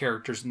rest of the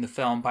characters in the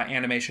film by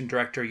animation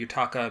director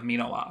Yutaka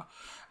Minowa.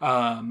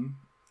 And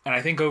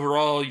I think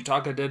overall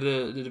Yutaka did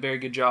a very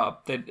good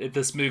job.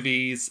 This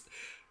movie's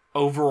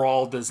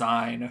overall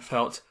design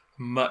felt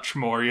much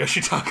more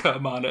Yoshitaka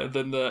Amano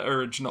than the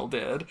original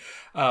did.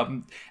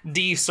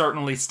 Dee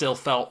certainly still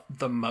felt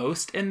the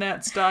most in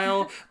that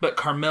style, but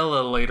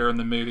Carmilla later in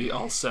the movie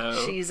also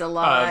she's a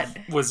lot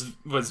was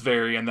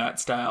very in that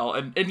style.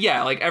 And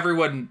yeah, like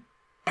everyone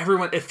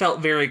it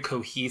felt very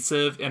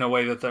cohesive in a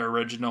way that the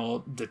original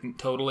didn't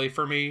totally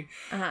for me.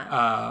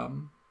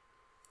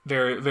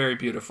 Very, very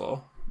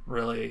beautiful.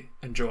 Really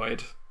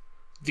enjoyed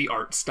the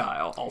art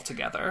style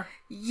altogether.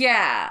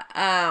 Yeah.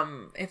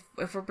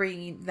 If we're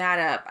bringing that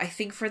up, I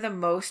think for the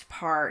most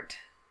part,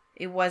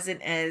 it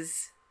wasn't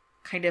as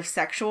kind of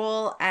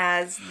sexual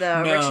as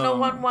the original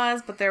one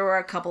was, but there were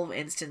a couple of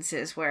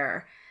instances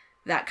where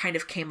that kind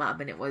of came up,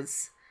 and it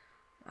was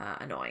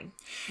annoying.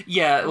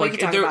 Yeah, like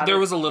there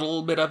was a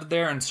little bit of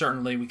there, and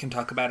certainly we can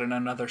talk about it in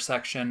another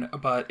section,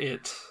 but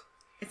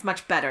it's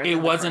much better.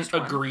 It wasn't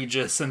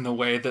egregious in the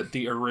way that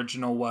the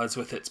original was,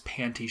 with its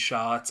panty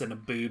shots and a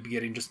boob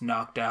getting just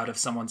knocked out of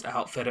someone's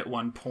outfit at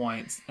one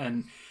point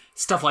and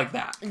stuff like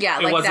that. Yeah,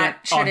 it like wasn't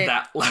that on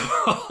that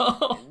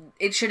level.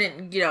 It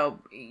shouldn't,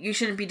 you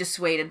shouldn't be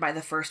dissuaded by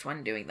the first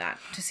one doing that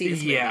to see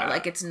this movie.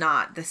 Like, it's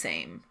not the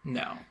same.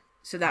 No.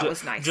 So that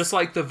was nice. Just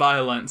like the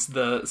violence,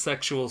 the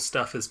sexual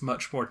stuff is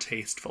much more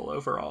tasteful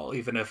overall,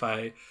 even if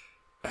I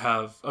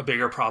have a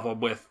bigger problem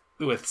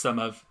with some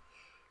of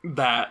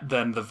that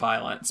than the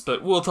violence.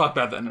 But we'll talk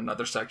about that in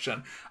another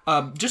section.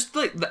 Just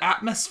like the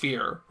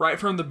atmosphere right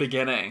from the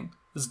beginning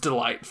is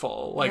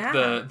delightful. Like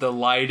the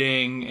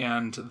lighting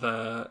and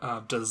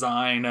the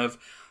design of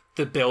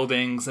the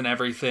buildings and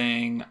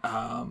everything.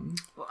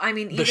 I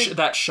mean, even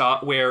that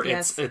shot where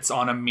yes. it's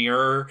on a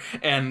mirror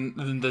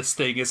and this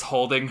thing is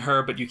holding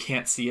her, but you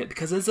can't see it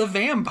because it's a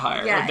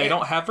vampire. Yeah, they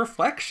don't have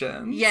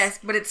reflections. Yes,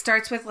 but it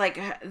starts with like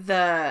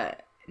the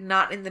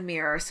not in the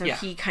mirror, so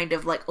he kind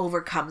of like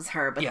overcomes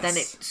her, but then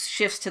it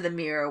shifts to the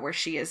mirror where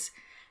she is,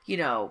 you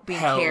know, being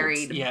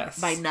carried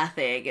by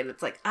nothing, and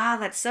it's like,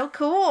 that's so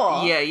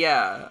cool.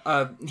 Yeah,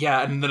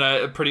 and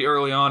then pretty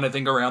early on, I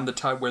think around the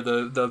time where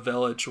the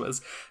village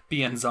was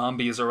being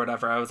zombies or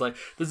whatever, I was like,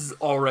 this is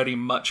already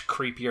much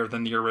creepier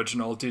than the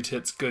original due to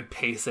its good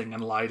pacing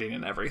and lighting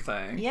and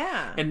everything.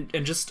 Yeah. And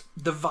just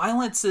the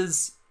violence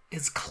is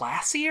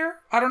classier.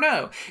 I don't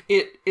know.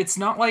 It's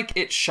not like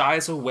it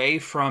shies away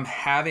from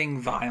having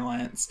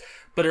violence,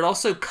 but it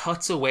also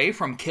cuts away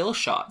from kill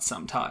shots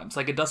sometimes.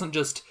 Like, it doesn't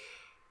just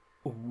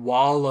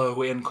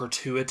wallow in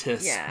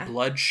gratuitous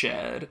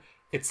bloodshed.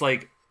 It's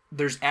like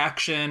there's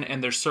action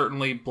and there's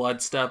certainly blood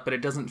stuff, but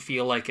it doesn't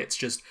feel like it's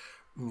just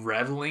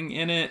reveling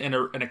in it in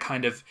a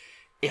kind of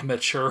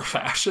immature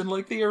fashion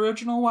like the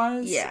original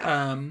was.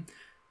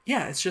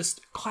 It's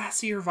just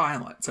classier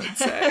violence, I'd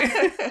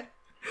say.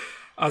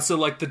 So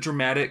like the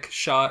dramatic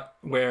shot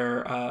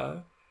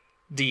where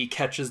Dee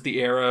catches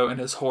the arrow and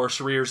his horse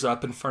rears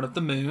up in front of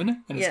the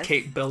moon and his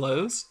cape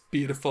billows.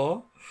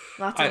 Beautiful.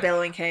 Lots of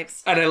billowing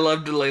capes. And I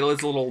loved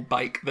Layla's little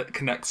bike that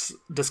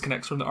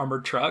disconnects from the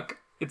armored truck.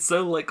 It's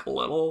so like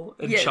little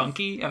and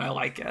chunky, and I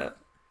like it.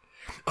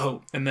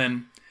 Oh, and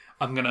then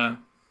I'm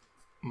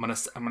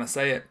gonna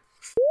say it.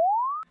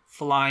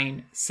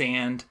 Flying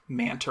sand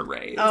manta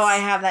rays. Oh, I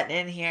have that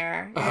in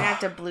here. You're gonna have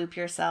to bloop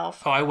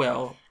yourself. Oh, I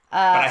will. But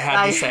I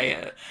had to say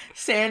it.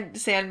 Sand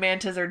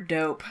mantas are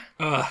dope.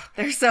 Ugh,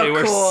 They're so cool. They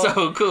were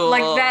so cool.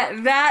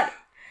 Like that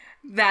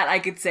I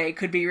could say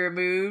could be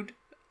removed.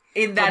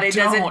 In that it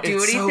doesn't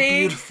do anything. So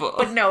beautiful.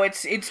 But no,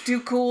 it's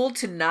too cool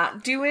to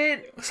not do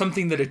it.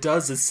 Something that it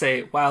does is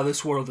say, wow,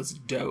 this world is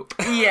dope.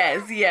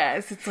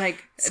 Yes. It's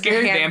like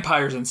scary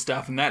vampires and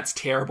stuff, and that's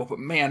terrible. But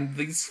man,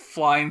 these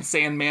flying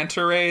sand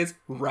manta rays,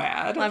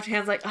 rad. Left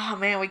hand's like, oh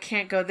man, we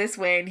can't go this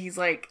way, and he's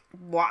like,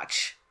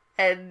 watch.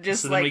 And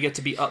just so then we get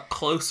to be up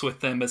close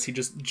with them as he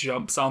just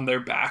jumps on their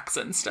backs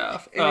and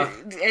stuff.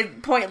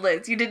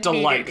 Pointless. You didn't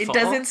need it. It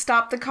doesn't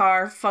stop the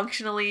car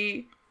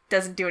functionally.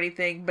 Doesn't do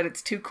anything, but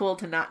it's too cool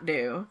to not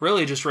do.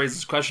 Really just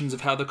raises questions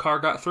of how the car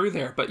got through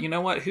there. But you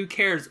know what? Who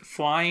cares?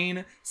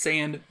 Flying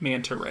sand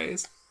manta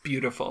rays.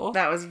 Beautiful.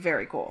 That was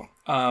very cool.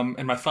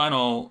 And my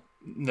final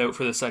note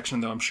for this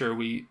section, though I'm sure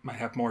we might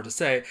have more to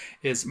say,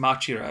 is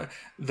Machira,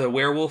 the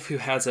werewolf who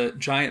has a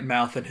giant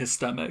mouth in his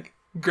stomach.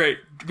 Great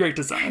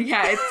design.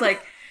 Yeah, it's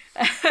like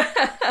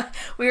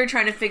we were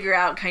trying to figure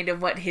out kind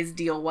of what his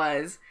deal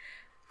was.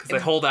 Because they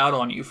hold out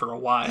on you for a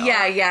while.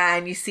 Yeah,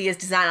 and you see his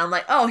design. I'm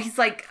like, oh, he's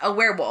like a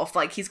werewolf.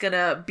 Like, he's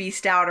gonna be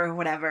stout or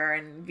whatever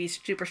and be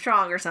super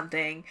strong or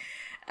something.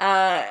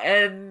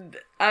 And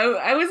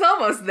I was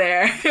almost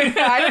there.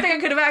 I don't think I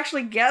could have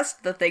actually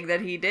guessed the thing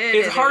that he did.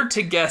 It's hard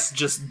to guess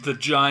just the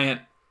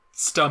giant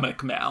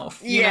stomach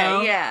mouth, you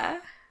know? Yeah.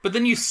 But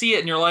then you see it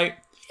and you're like,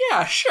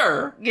 yeah,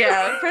 sure.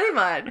 Yeah, pretty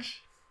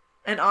much.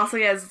 And also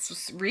he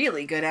has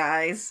really good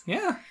eyes.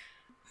 Yeah.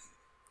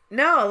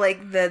 No,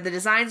 like the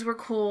designs were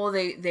cool.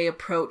 They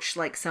approach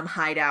like some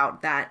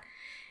hideout that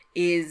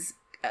is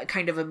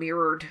kind of a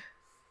mirrored,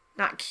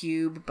 not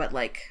cube, but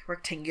like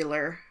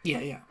rectangular.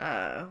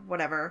 Yeah.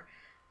 Whatever.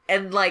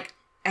 And like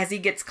as he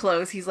gets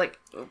close, he's like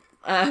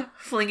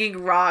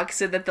flinging rocks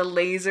so that the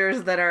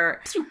lasers that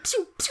are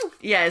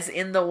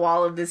in the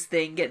wall of this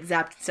thing get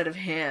zapped instead of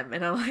him.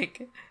 And I'm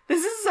like,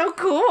 this is so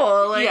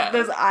cool. Like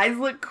those eyes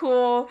look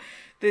cool.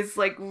 This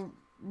like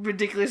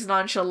ridiculous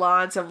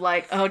nonchalance of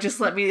like, oh,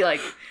 just let me like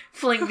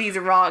fling these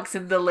rocks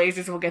and the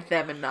lasers will get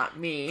them and not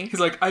me.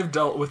 He's like, I've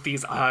dealt with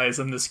these eyes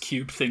and this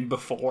cube thing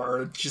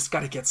before. Just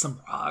gotta get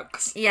some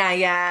rocks.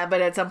 Yeah,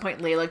 but at some point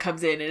Layla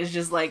comes in and is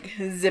just like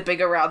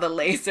zipping around the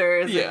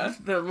lasers. Yeah.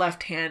 And the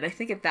left hand, I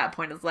think at that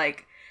point is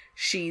like,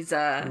 she's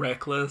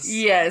reckless.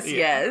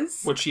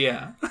 Yes. Which,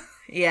 yeah,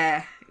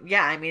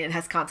 I mean, it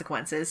has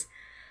consequences.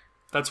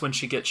 That's when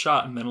she gets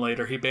shot, and then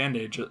later he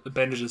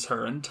bandages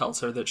her and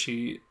tells her that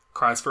she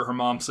cries for her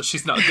mom, so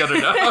she's not good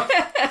enough.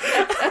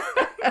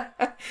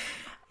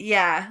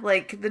 Yeah,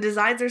 like the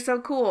designs are so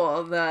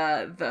cool.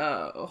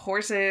 The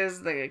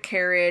horses, the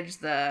carriage,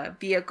 the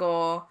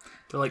vehicle.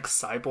 They're like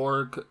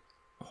cyborg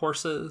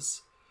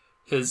horses.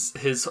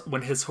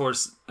 When his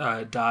horse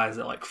dies,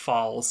 it like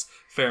falls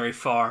very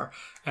far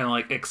and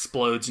like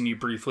explodes, and you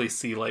briefly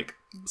see like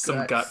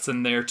some guts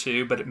in there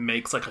too, but it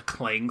makes like a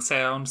clang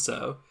sound.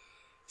 So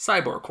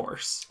cyborg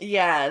horse.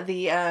 Yeah,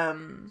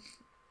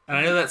 And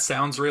I know that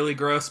sounds really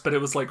gross, but it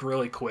was like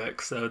really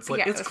quick. So it's like,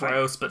 Yeah, it's it was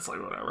gross, but it's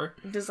like whatever.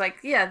 Just like,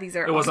 yeah, these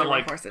are It wasn't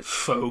like horses.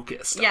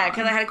 focused. Yeah, on.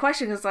 because I had a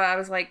question because I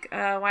was like,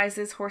 why is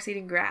this horse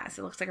eating grass?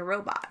 It looks like a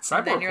robot. Cyborg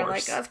and then you're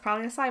horse. like, oh, it's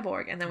probably a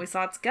cyborg. And then we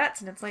saw its guts,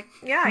 and it's like,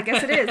 yeah, I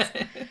guess it is.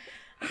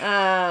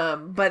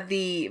 But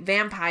the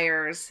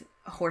vampires'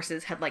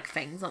 horses had like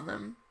fangs on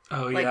them.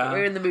 Oh, like, yeah.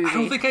 we're in the movie. I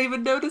don't think I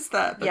even noticed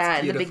that. That's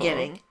yeah, beautiful. in the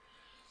beginning.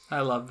 I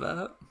love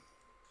that.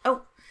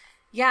 Oh,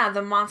 yeah,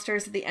 the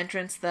monsters at the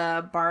entrance,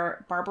 the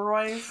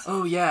Barbarois.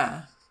 Oh,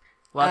 yeah.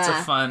 Lots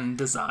of fun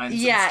designs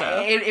and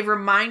stuff. It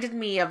reminded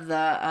me of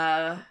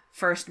the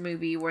first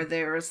movie where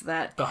there was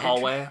that... The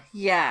hallway?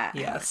 Yeah.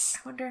 Yes.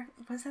 I wonder,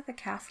 was that the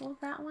castle of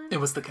that one? It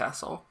was the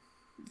castle.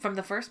 From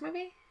the first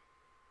movie?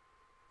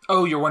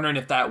 Oh, you're wondering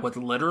if that was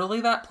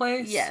literally that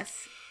place?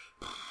 Yes.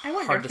 I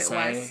wonder Hard if to it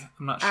say. was.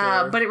 I'm not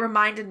sure. But it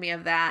reminded me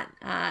of that.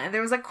 And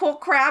there was a cool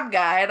crab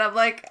guy, and I'm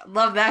like,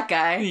 love that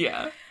guy.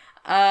 Yeah.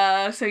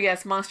 So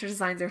yes, monster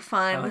designs are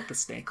fun. I like the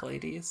snake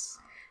ladies.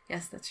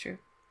 Yes, that's true.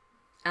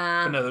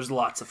 But no, there's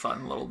lots of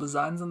fun little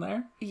designs in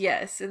there.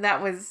 Yes, and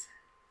that was,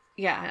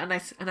 yeah,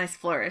 a nice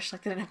flourish.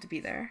 Like, they didn't have to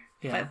be there.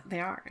 Yeah. But they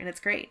are, and it's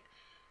great.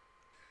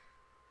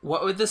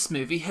 What would this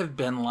movie have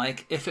been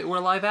like if it were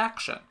live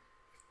action?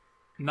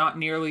 Not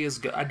nearly as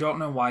good. I don't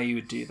know why you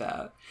would do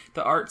that.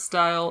 The art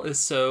style is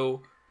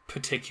so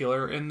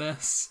particular in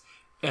this,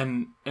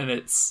 and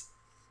it's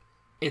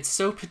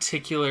so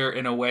particular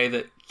in a way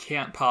that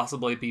can't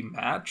possibly be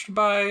matched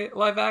by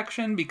live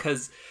action,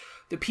 because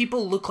the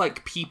people look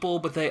like people,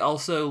 but they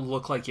also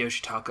look like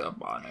Yoshitaka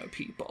Amano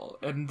people,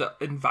 and the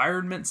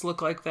environments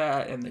look like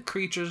that, and the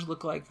creatures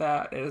look like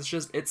that, and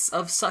it's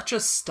of such a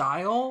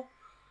style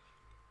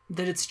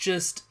that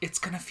it's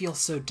gonna feel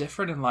so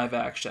different in live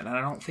action, and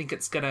I don't think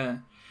it's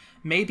gonna...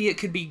 Maybe it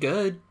could be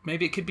good,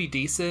 maybe it could be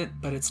decent,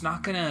 but it's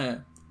not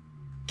gonna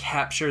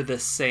capture the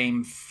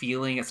same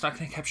feeling, it's not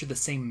gonna capture the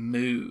same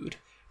mood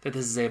that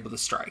this is able to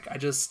strike.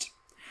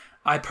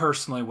 I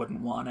personally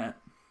wouldn't want it.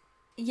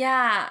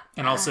 Yeah.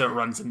 And also it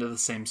runs into the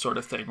same sort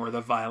of thing where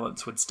the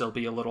violence would still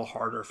be a little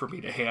harder for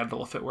me to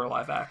handle if it were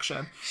live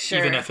action. Sure.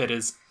 Even if it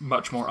is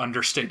much more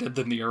understated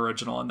than the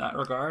original in that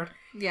regard.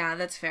 Yeah,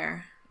 that's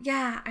fair.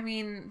 Yeah, I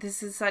mean,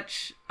 this is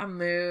such a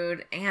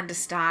mood and a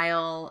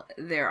style.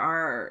 There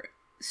are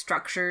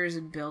structures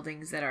and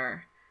buildings that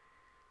are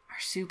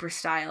super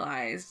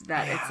stylized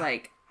that it's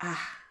like,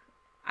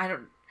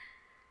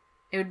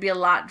 it would be a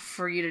lot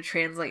for you to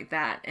translate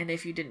that, and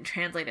if you didn't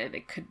translate it,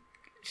 it could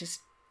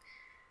just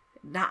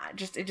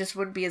it just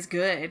wouldn't be as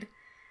good.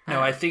 No,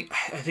 I think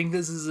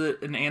this is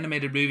an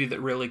animated movie that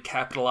really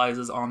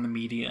capitalizes on the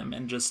medium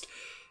and just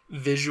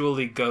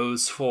visually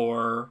goes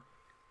for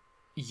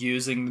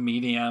using the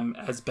medium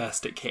as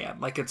best it can.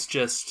 Like,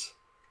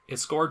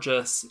 it's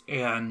gorgeous,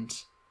 and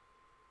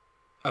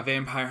a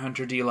Vampire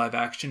Hunter D live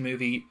action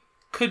movie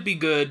could be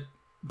good,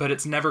 but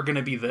it's never going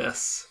to be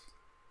this,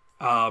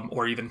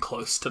 or even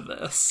close to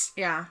this.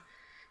 Yeah,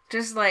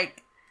 just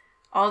like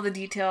all the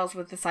details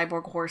with the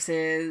cyborg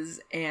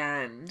horses,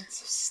 and it's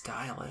so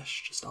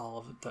stylish, just all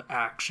of the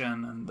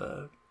action and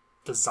the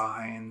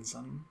designs,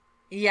 and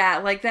yeah,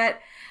 like that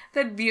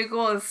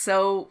vehicle is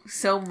so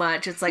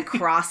much. It's like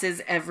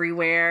crosses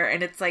everywhere,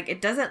 and it's like,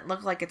 it doesn't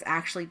look like it's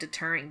actually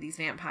deterring these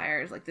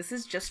vampires. Like, this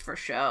is just for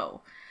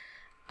show.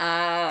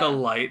 The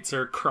lights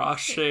are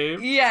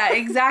cross-shaped. Yeah,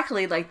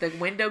 exactly. Like, the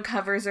window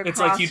covers are it's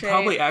cross-shaped. Like, you'd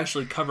probably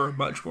actually cover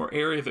much more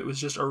area if it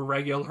was just a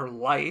regular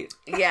light.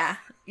 Yeah.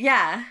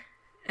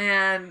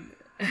 And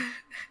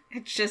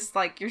it's just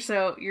like,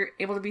 you're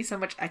able to be so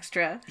much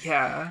extra.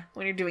 Yeah.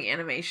 When you're doing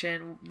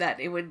animation, that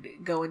it would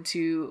go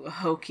into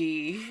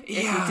hokey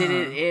if you did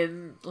it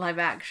in live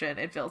action,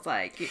 it feels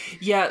like.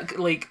 Yeah,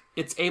 like,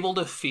 it's able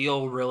to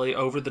feel really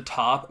over the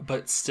top,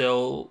 but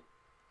still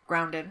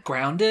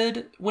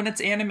grounded when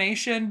it's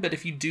animation. But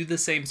if you do the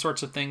same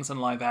sorts of things in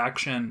live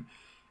action,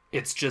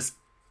 it's just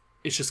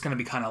going to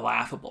be kind of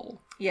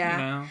laughable. Yeah. You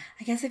know?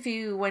 I guess if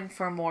you went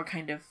for a more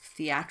kind of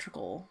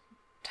theatrical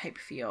type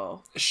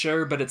feel.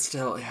 Sure, but it's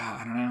still,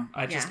 I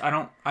don't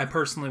know. I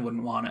personally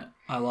wouldn't want it.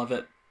 I love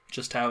it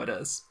just how it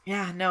is.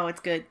 Yeah, no, it's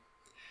good.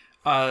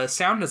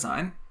 Sound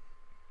design.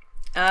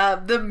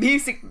 The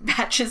music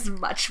matches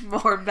much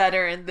more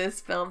better in this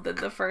film than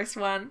the first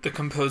one. The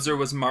composer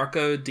was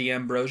Marco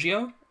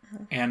D'Ambrosio,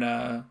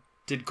 and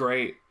did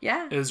great.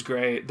 Yeah. It was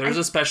great. There's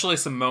especially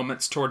some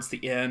moments towards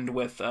the end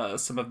with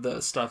some of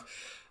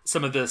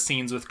the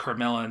scenes with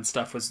Carmilla and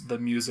stuff, the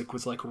music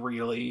was like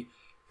really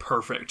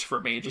perfect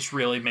for me, just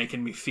really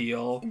making me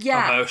feel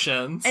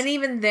emotions. And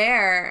even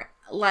there,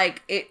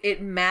 like,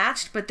 it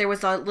matched, but there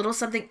was a little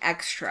something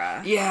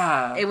extra.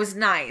 Yeah. It was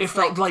nice. It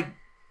felt like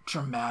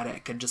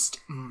dramatic and just,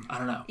 I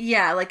don't know.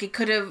 Yeah, like it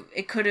could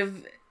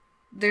have,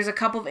 there's a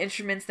couple of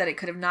instruments that it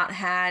could have not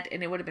had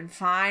and it would have been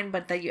fine,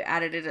 but that you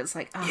added it, it's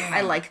like, I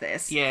like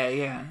this.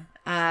 Yeah.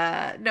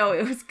 No,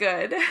 it was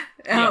good.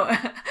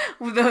 Yeah.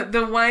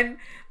 The one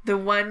The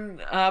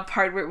one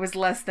part where it was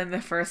less than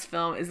the first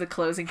film is the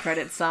closing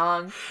credits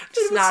song.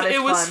 Just not as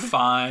fun. It was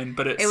fine,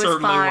 but it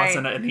certainly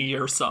wasn't an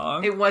year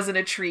song. It wasn't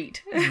a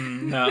treat.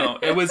 No,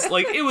 it was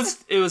like it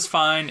was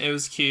fine. It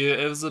was cute.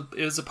 It was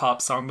a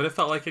pop song, but it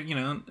felt like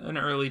an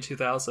early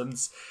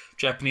 2000s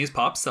Japanese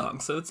pop song.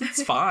 So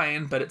it's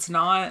fine, but it's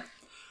not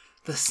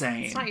the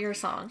same. It's not your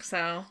song,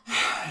 so.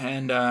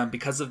 And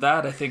because of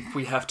that, I think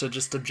we have to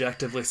just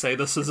objectively say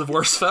this is a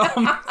worse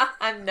film.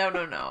 No.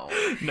 No.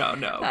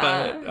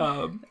 But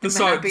the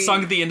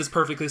song at the end is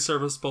perfectly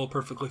serviceable,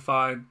 perfectly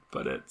fine.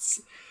 But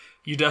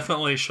you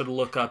definitely should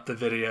look up the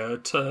video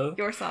to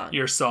your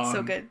song.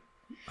 So good.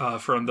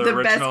 From the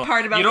original. Best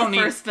part about the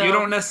first film. You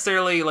don't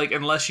necessarily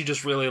unless you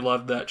just really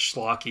love that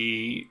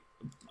schlocky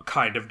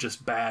kind of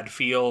just bad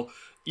feel.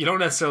 You don't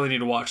necessarily need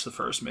to watch the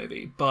first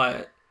movie,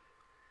 but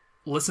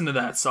listen to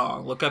that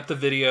song. Look up the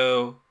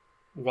video.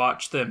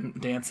 Watch them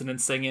dancing and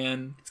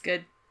singing. It's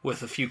good.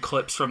 With a few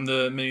clips from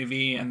the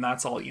movie, and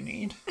that's all you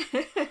need.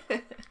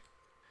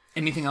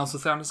 Anything else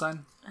with sound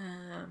design?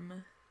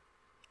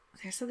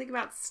 There's something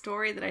about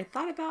story that I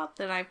thought about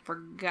that I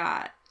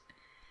forgot.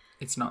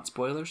 It's not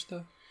spoilers,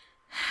 though?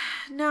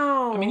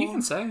 No. I mean, you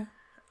can say.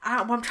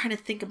 I'm trying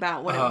to think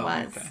about what it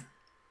was. Okay.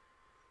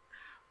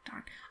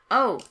 Darn.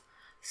 Oh,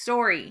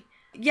 story.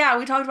 Yeah,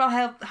 we talked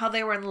about how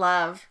they were in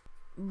love,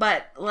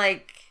 but,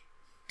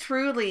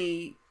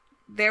 truly,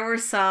 there were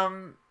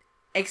some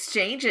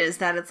exchanges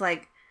that it's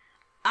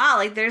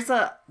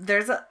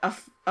there's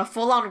a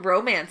full-on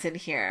romance in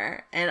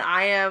here, and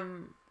I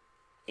am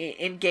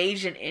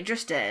engaged and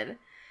interested.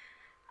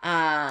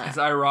 It's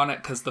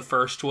ironic because the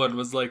first one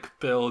was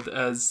billed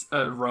as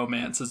a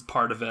romance as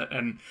part of it,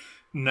 and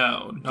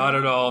no, not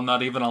at all,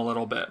 not even a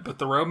little bit. But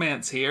the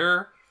romance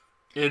here,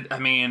 it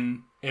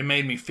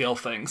made me feel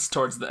things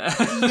towards the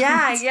end.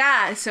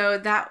 Yeah.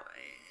 So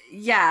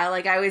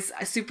I was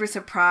super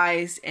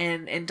surprised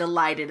and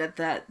delighted at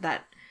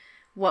that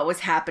what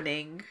was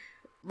happening,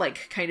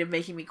 kind of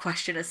making me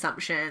question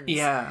assumptions.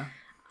 Yeah.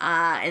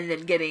 And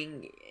then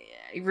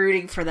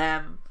rooting for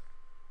them.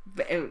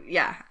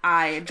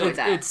 I enjoyed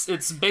that.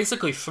 It's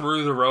basically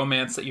through the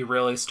romance that you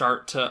really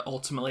start to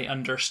ultimately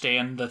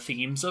understand the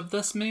themes of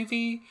this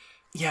movie.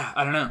 Yeah,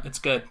 I don't know. It's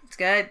good. It's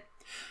good.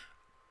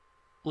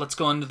 Let's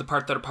go into the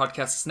part that our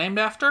podcast is named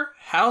after.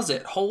 How's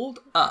it hold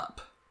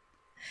up?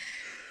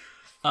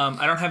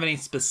 I don't have any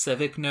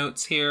specific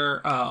notes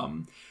here,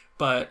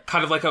 but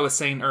kind of like I was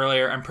saying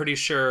earlier, I'm pretty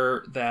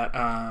sure that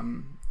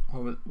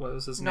what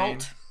was his name?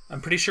 Nolt.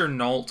 I'm pretty sure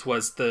Nolt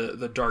was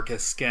the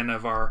darkest skin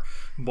of our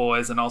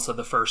boys and also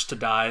the first to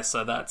die,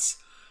 so that's,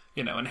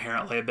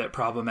 inherently a bit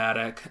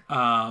problematic.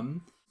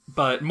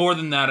 But more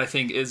than that, I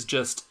think, is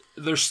just,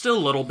 there's still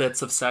little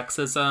bits of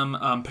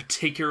sexism,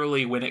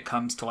 particularly when it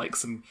comes to,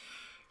 some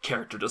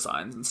character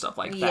designs and stuff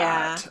like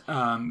that.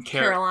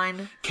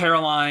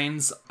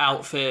 Caroline's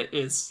outfit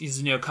is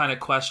kind of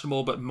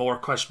questionable, but more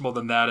questionable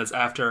than that is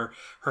after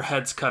her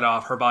head's cut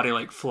off, her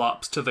body,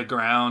 flops to the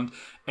ground,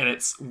 and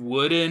it's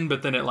wooden,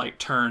 but then it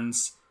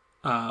turns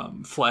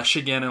flesh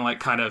again and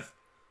kind of,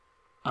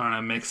 I don't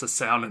know, makes a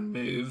sound and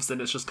moves,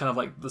 and it's just kind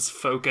of this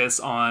focus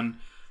on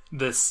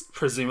this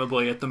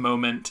presumably at the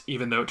moment,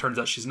 even though it turns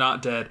out she's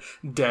not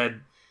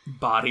dead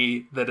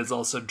body that is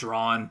also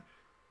drawn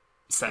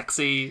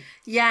sexy.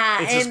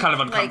 Yeah, it's just kind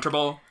of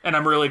uncomfortable, and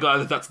I'm really glad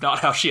that that's not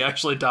how she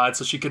actually died,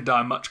 so she could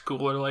die much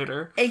cooler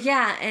later.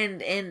 Yeah,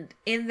 and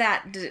in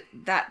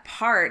that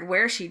part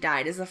where she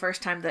died is the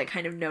first time that I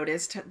kind of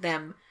noticed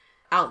them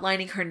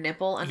outlining her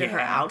nipple under her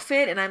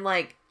outfit, and I'm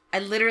I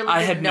literally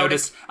I had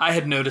noticed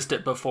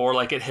it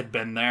before, it had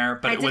been there,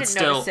 but it would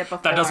still,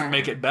 that doesn't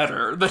make it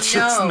better. That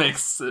just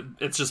makes it,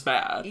 it's just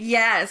bad.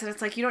 Yes, and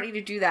it's you don't need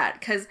to do that,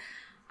 because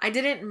I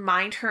didn't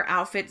mind her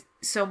outfit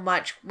so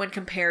much when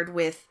compared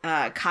with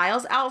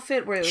Kyle's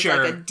outfit, where it was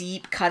a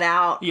deep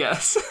cutout.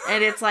 Yes.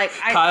 And it's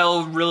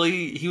Kyle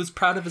really, he was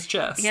proud of his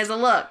chest. He has a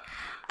look.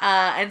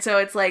 And so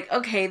it's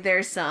okay,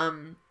 there's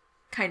some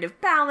kind of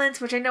balance,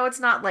 which I know it's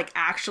not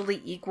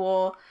actually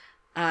equal,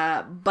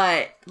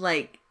 but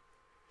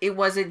it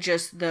wasn't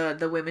just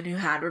the women who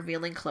had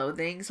revealing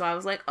clothing. So I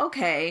was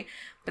okay.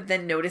 But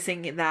then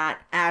noticing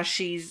that as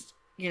she's,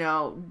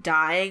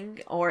 dying,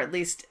 or at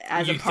least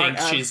as a part of... You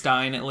think she's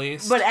dying at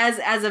least? But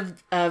as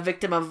a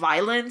victim of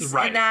violence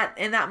in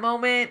that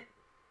moment,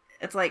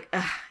 it's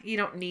you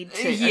don't need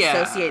to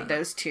associate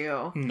those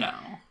two. No.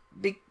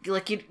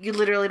 You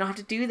literally don't have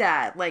to do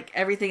that.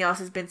 Everything else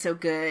has been so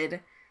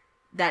good,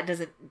 that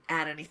doesn't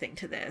add anything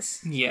to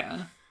this.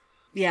 Yeah.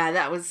 Yeah,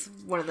 that was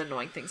one of the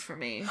annoying things for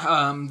me.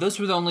 Those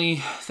were the only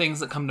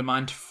things that come to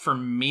mind for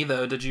me,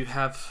 though. Did you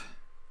have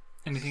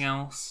anything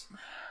else?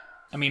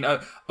 I mean,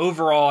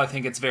 overall, I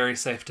think it's very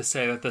safe to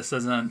say that this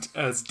isn't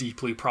as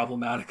deeply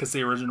problematic as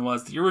the original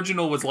was. The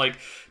original was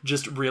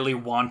just really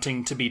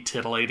wanting to be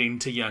titillating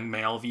to young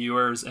male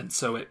viewers, and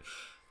so it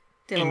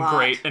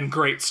in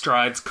great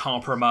strides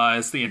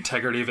compromised the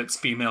integrity of its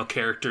female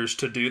characters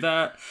to do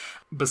that.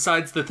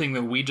 Besides the thing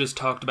that we just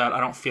talked about, I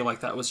don't feel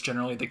like that was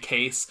generally the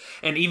case.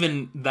 And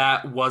even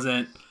that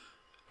wasn't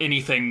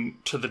anything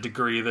to the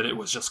degree that it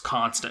was just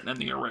constant in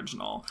the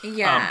original.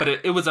 Yeah. But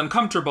it was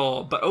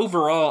uncomfortable. But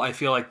overall, I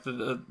feel like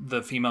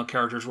the female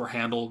characters were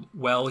handled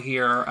well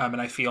here.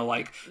 And I feel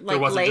like there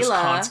wasn't just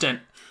Layla. constant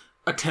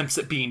attempts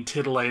at being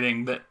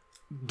titillating that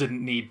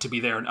didn't need to be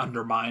there and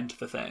undermined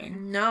the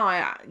thing. No,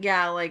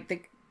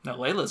 No,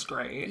 Layla's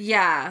great.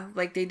 yeah,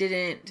 like they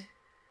didn't.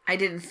 I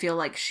didn't feel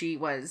like she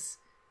was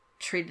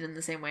treated in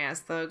the same way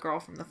as the girl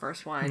from the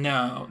first one.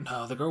 No,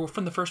 the girl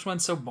from the first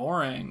one's so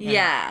boring. And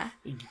Yeah.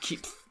 you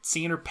keep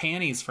seeing her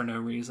panties for no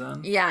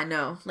reason. Yeah,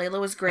 no. Layla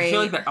was great. I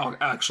feel like that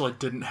actually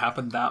didn't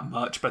happen that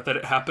much, but that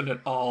it happened at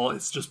all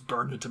is just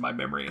burned into my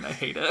memory, and I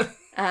hate it.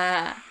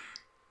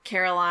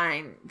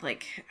 Caroline,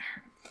 like,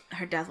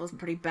 her death was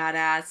pretty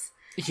badass.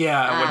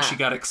 Yeah, when she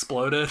got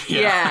exploded.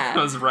 Yeah.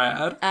 It was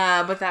rad.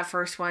 But that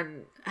first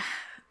one,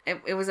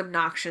 it was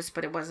obnoxious,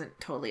 but it wasn't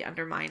totally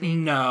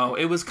undermining. No,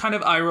 it was kind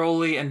of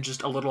eye-rolly and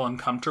just a little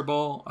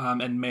uncomfortable,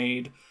 and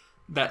made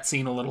that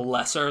scene a little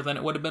lesser than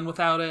it would have been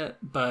without it,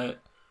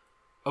 but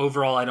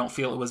overall I don't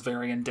feel it was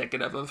very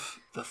indicative of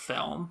the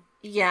film.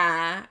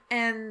 Yeah,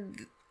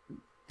 and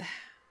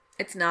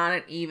it's not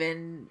an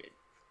even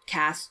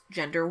cast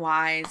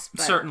gender-wise.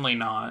 But, Certainly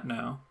not,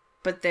 no.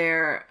 But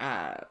there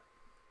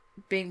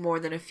being more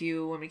than a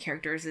few women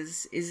characters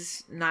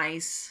is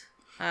nice.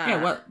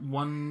 Yeah, what?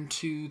 1,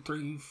 2,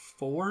 3,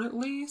 4 at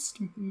least?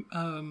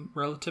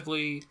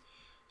 Relatively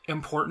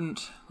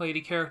important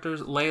lady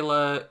characters.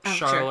 Layla,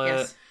 Charlotte, sure,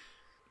 yes.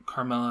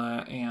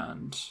 Carmilla,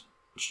 and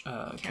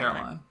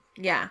Caroline.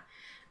 Yeah.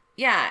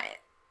 Yeah.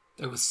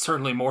 It was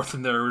certainly more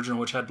than the original,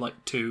 which had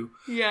like 2.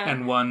 Yeah.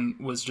 And 1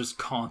 was just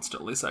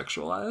constantly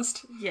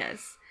sexualized.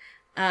 Yes.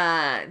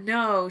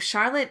 No,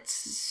 Charlotte's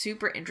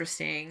super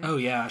interesting. Oh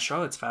yeah,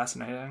 Charlotte's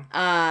fascinating.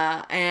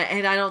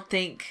 And I don't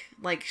think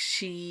like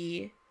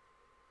she.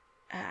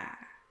 I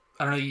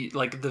don't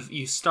know.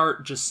 You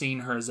start just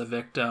seeing her as a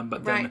victim,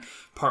 but then Right.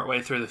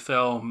 partway through the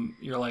film,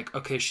 you're like,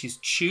 okay, she's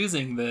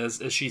choosing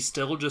this. Is she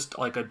still just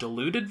like a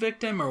deluded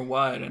victim or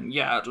what? And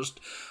yeah, just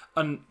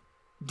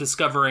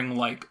discovering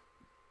like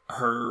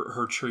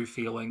her true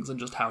feelings and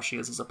just how she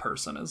is as a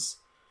person is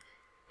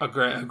a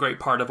great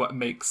part of what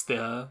makes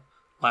the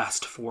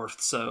last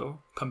fourth so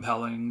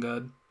compelling and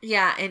good.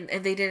 Yeah, and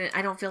they didn't.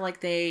 I don't feel like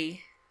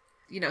they,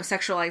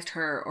 sexualized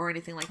her or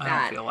anything like that.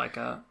 I don't feel like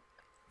it.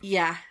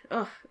 Yeah.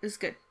 Oh, it was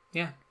good.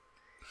 Yeah.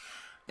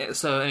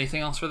 So,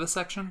 anything else for this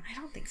section? I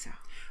don't think so.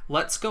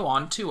 Let's go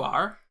on to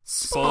our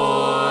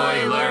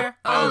spoiler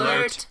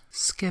alert.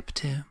 Skip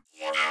to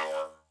 1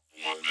 hour,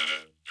 1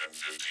 minute, and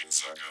 15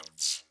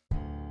 seconds.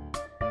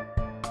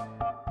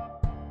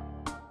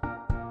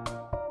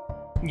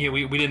 Yeah,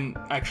 we didn't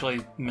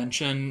actually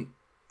mention,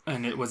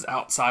 and it was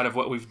outside of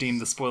what we've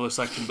deemed the spoiler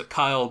section, but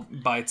Kyle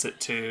bites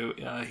it too.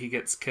 He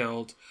gets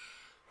killed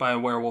by a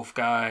werewolf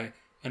guy,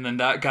 and then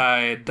that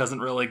guy doesn't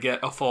really get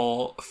a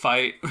full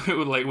fight.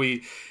 Like,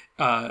 we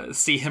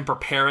see him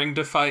preparing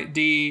to fight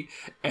Dee,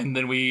 and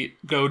then we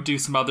go do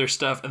some other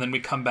stuff, and then we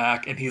come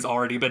back, and he's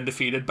already been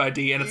defeated by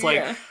Dee, and it's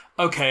like,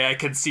 okay, I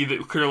can see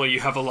that clearly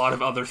you have a lot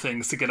of other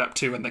things to get up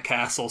to in the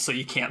castle, so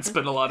you can't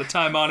spend a lot of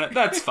time on it.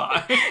 That's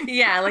fine.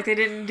 Yeah, like they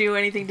didn't do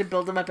anything to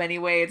build him up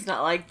anyway. It's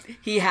not like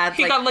he had.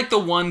 He got like the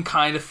one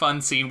kind of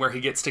fun scene where he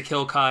gets to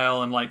kill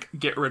Kyle and like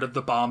get rid of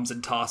the bombs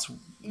and toss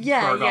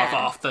Berghoff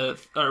off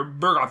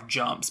Berghoff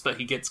jumps, but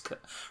he gets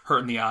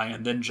hurt in the eye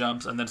and then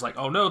jumps, and then it's like,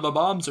 oh no, the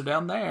bombs are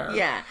down there.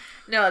 Yeah,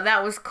 no,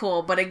 that was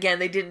cool. But again,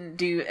 they didn't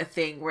do a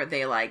thing where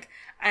they like,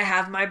 I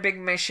have my big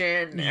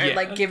mission, or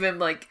like give him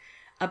like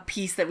a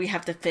piece that we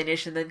have to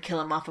finish and then kill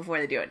him off before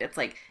they do it. It's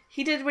like,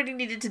 he did what he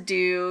needed to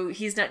do.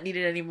 He's not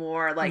needed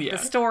anymore. Like,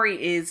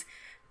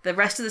 the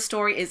rest of the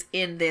story is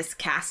in this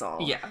castle.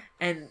 Yeah.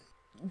 And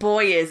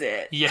boy is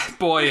it. Yeah,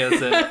 boy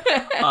is it.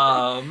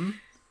 A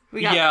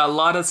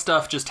lot of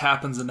stuff just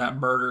happens in that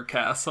murder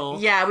castle.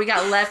 Yeah, we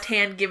got Left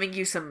Hand giving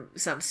you some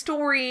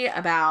story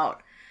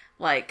about,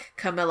 like,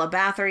 Camilla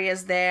Bathory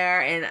is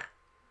there, and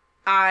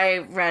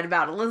I read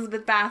about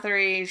Elizabeth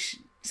Bathory,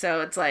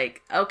 so it's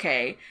like,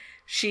 okay,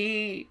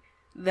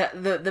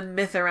 the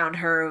myth around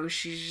her,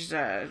 she's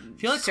a I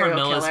feel like serial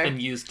Carmilla's killer. been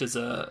used as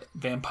a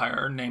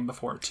vampire name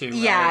before too, right?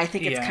 Yeah, I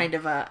think it's kind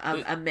of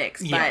a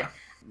mix, Yeah. but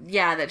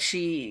yeah, that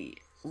she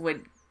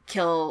would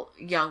kill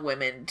young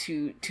women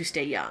to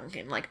stay young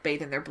and like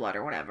bathe in their blood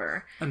or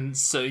whatever. And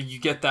so you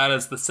get that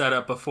as the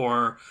setup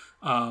before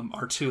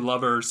our two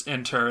lovers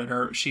enter,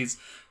 and she's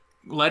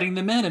letting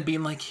them in and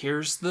being like,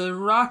 here's the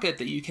rocket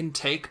that you can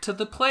take to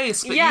the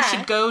place, but you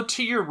should go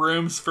to your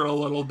rooms for a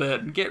little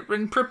bit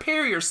and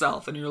prepare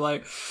yourself. And you're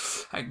like,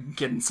 I'm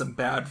getting some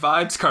bad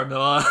vibes,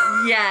 Carmilla.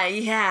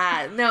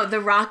 Yeah. No, the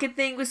rocket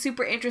thing was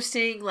super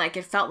interesting. Like,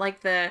 it felt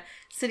like the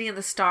City in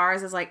the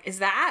Stars is like, is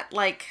that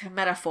like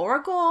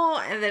metaphorical?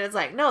 And then it's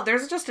like, no,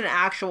 there's just an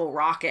actual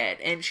rocket.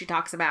 And she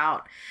talks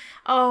about,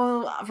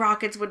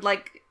 rockets would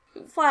like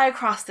fly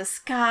across the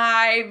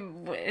sky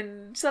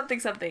and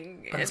something.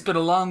 But it's been a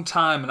long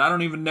time, and I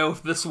don't even know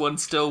if this one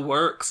still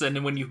works.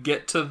 And when you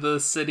get to the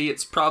city,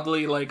 it's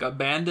probably like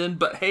abandoned.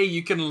 But hey,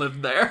 you can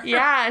live there.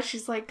 Yeah,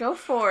 she's like, go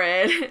for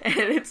it, and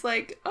it's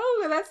like,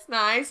 oh, that's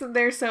nice, and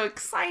they're so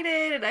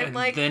excited, and I'm And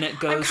like, then it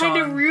goes I'm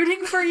kind of on.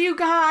 rooting for you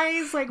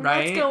guys, like,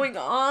 Right? what's going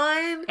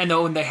on? And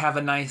they have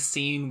a nice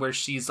scene where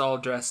she's all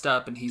dressed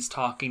up and he's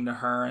talking to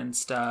her and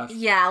stuff.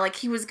 Yeah, like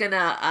he was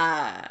gonna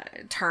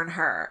turn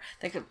her,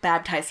 like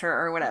baptize her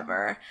or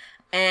whatever,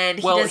 and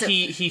he doesn't.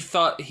 he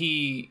thought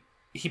he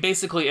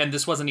basically, and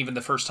this wasn't even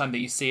the first time that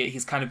you see it,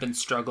 he's kind of been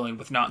struggling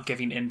with not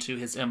giving into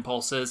his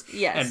impulses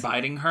Yes. and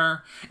biting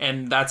her.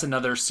 And that's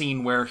another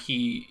scene where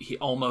he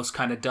almost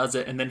kind of does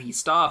it, and then he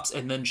stops,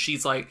 and then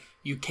she's like,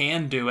 you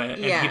can do it.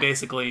 And Yeah. he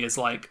basically is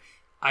like,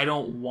 I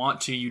don't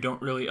want to. You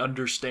don't really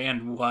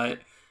understand what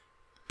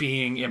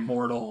being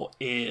immortal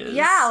is.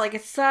 Yeah, like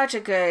it's such a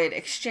good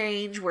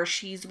exchange where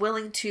she's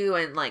willing to,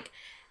 and like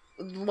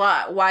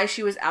why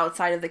she was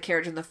outside of the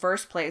carriage in the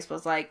first place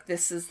was like,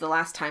 this is the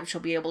last time she'll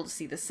be able to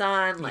see the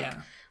sun, like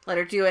Yeah. let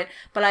her do it.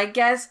 But I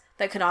guess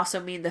that could also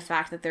mean the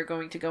fact that they're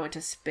going to go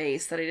into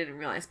space that I didn't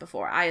realize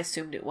before. I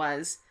assumed it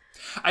was.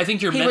 I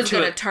think you're He meant was to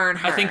gonna turn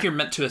I think her. you're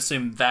meant to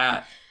assume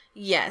that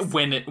Yes.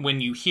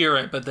 when you hear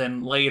it, but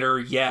then later,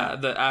 yeah,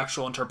 the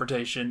actual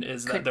interpretation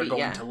is that Could they're be, going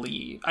yeah. to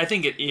leave. I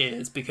think it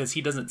is, because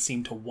he doesn't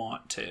seem to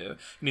want to,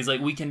 and he's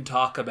like, we can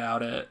talk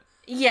about it.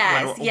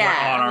 Yes, when we're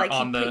yeah. on our- Like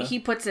on he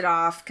puts it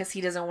off because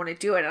he doesn't want to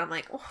do it. And I'm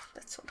like, oh,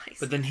 that's so nice.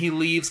 But then he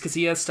leaves because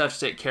he has stuff to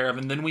take care of,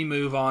 and then we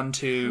move on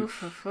to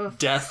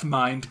Death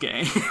Mind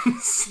Games.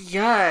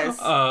 Yes.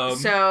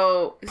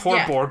 So Poor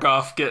yeah.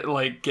 Borgoff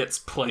gets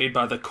played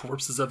by the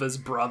corpses of his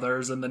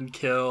brothers and then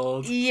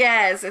killed.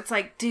 Yes, it's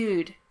like,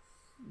 dude,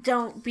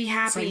 don't be It's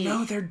happy. like,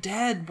 no, they're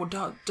dead.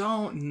 Well,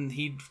 don't. And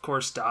he, of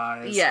course,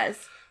 dies.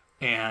 Yes.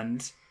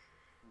 And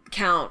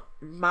Count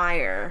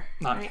Meyer.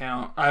 not right?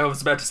 Count. I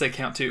was about to say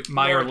Count too.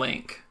 Meyer Lord.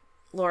 Link.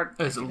 Lord.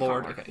 Is it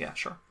Lord? Okay, yeah,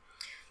 sure.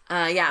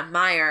 Yeah,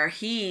 Meyer.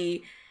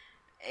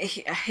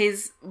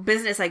 His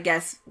business, I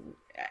guess,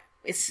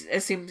 it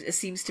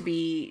seems to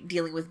be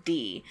dealing with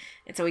Dee,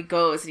 and so he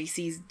goes and he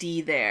sees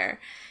Dee there,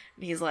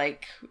 and he's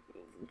like,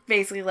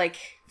 basically like,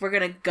 we're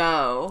gonna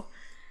go,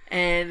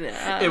 and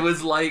It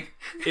was like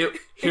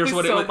here's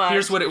was so much.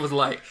 here's what it was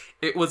like.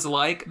 It was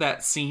like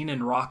that scene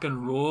in Rock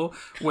and Rule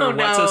where Oh,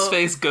 no. what's his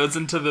face goes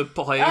into the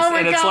place, Oh, my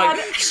and it's God.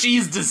 like,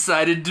 she's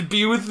decided to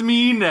be with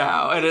me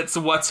now, and it's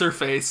what's her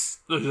face.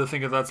 I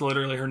think that's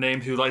literally her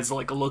name, who is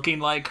like looking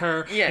like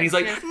her. Yes, and he's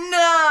like, yes.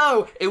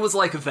 no. It was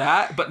like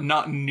that, but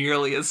not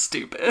nearly as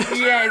stupid.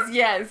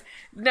 yes.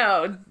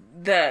 No,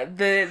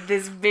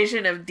 this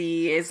vision of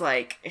Dee is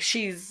like,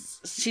 she's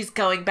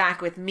going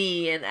back with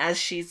me, and as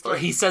she's like,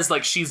 He says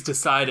like she's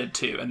decided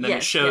to, and then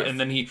Yes, yes. yes. and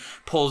then he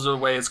pulls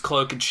away his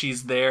cloak, and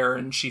she's there,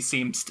 and she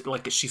seems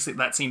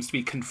that seems to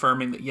be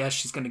confirming that yes,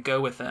 she's going to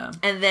go with him.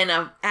 and then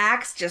an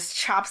axe just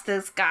chops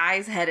this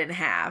guy's head in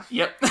half.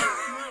 Yep,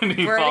 and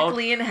he falls,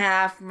 Vertically in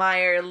half.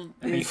 Meyer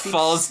and he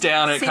falls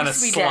down, and it seems kind of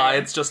to be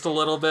slides just a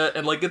little bit,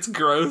 and like it's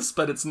gross,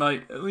 but it's not.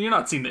 You're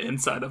not seeing the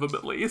inside of him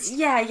at least.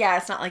 Yeah,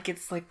 it's not like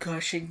it's like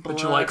gushing blood.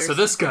 But you're like, or so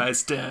this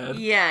guy's dead.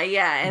 something. Yeah,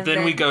 and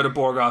Then we go to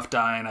Borgoff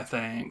dying, I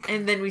think.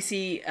 and then we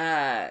see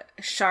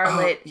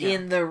Charlotte Oh, yeah.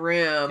 in the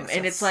room, Yes,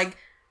 and yes. it's like,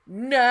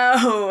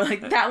 no,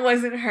 like that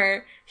wasn't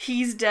her.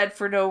 He's dead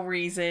for no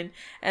reason,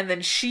 and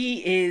then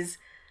she is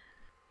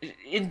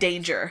in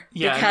danger.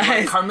 Yeah, and you're like,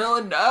 because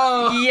Carmilla,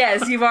 no.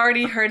 yes, you've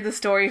already heard the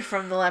story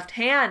from the left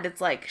hand.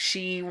 It's like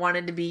she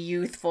wanted to be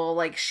youthful,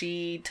 like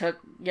she took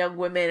young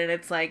women, and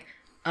it's like,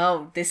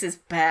 oh, this is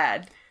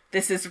bad.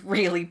 This is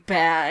really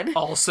bad.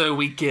 Also,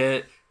 we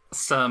get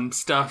some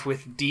stuff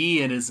with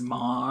Dee and his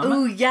mom.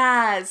 Ooh,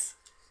 yes.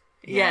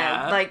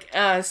 Yeah, Yeah.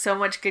 like so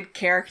much good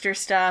character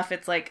stuff.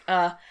 It's like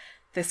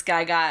this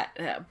guy got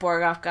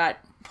Borgoff got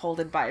pulled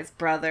in by his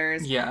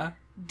brothers. Yeah.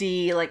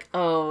 Dee, like,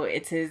 oh,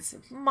 it's his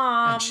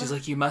mom. And she's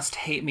like, you must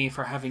hate me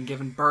for having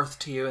given birth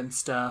to you and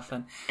stuff.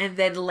 And And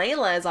then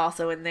Layla is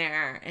also in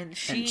there, and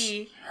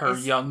she her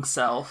is, young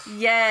self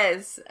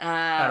yes.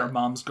 at her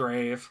mom's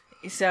grave.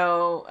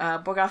 So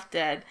Borgoff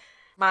dead,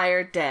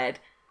 Meyer dead.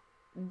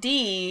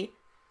 Dee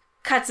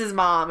cuts his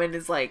mom and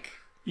is like,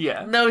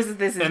 Yeah. knows that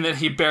this is. And then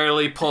he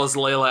barely pulls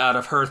Layla out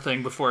of her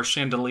thing before a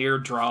chandelier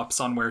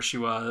drops on where she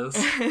was.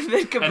 and then And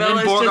then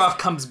Camilla's Borgoff just.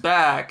 comes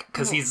back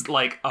because he's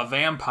like a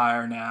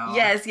vampire now.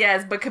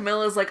 Yes, but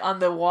Camilla's like on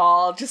the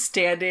wall, just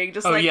standing,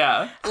 just Oh, like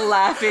yeah.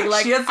 laughing,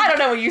 like, She has- I don't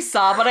know what you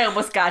saw, but I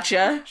almost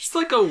gotcha. She's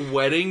like a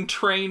wedding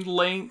train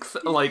length,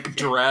 like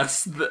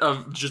dress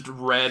of just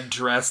red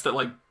dress that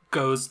like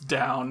goes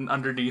down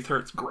underneath her.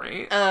 It's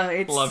great.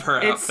 It's Love her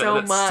outfit. It's so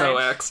it's much. so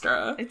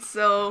extra. It's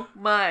so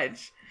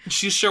much.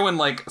 She's showing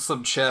like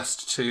some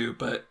chest too,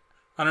 but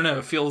I don't know.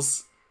 It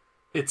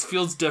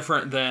feels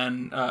different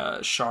than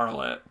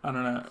Charlotte. I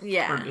don't know.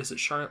 Yeah. Or is it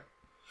Charlotte?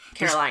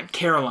 Caroline.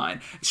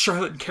 Caroline.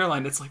 Charlotte and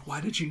Caroline. It's like, why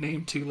did you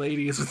name two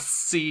ladies with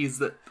C's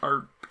that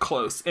are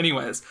close?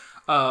 Anyways,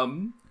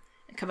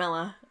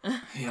 Camilla.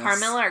 yes.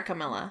 Carmilla or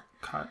Camilla?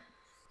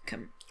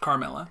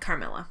 Carmilla.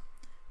 Carmilla.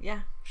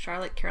 Yeah,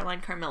 Charlotte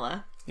Caroline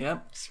Carmilla.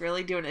 Yep. Just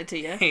really doing it to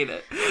you. Hate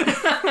it.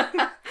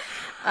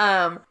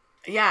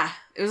 Yeah,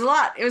 it was a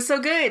lot. It was so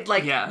good.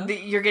 Like, Yeah.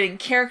 You're getting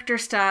character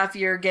stuff.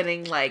 You're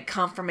getting, like,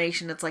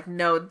 confirmation. It's like,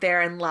 no,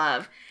 they're in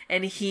love.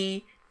 And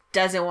he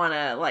doesn't want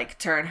to, like,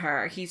 turn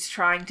her. He's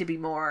trying to be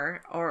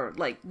more, or,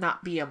 like,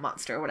 not be a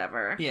monster or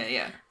whatever.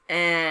 Yeah.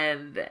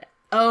 And,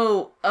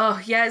 oh,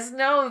 yes,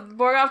 no,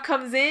 Morgoth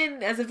comes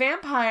in as a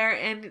vampire,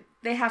 and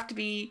they have to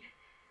be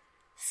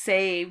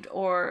saved,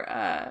 or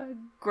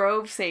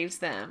Grove saves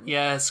them.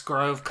 Yes,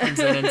 Grove comes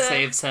in and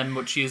saves him,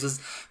 which uses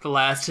the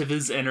last of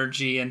his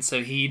energy, and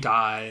so he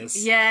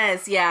dies.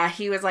 Yes, yeah,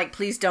 he was like,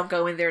 please don't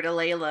go in there to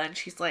Layla, and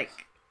she's like,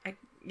 I'm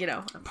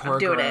Poor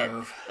doing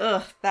Grove. it.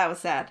 Ugh, that was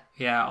sad.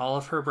 Yeah, all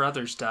of her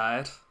brothers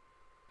died.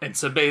 And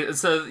so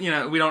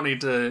we don't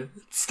need to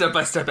step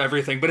by step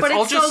everything, but it's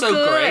all just so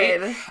good.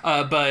 great.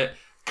 But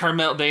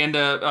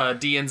Carmilla,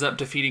 Dee ends up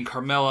defeating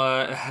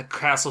Carmilla.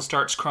 Castle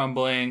starts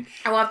crumbling.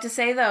 I will have to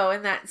say, though,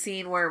 in that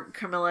scene where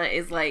Carmilla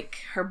is like,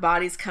 her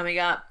body's coming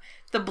up,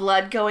 the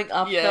blood going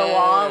up the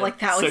wall, like,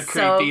 that was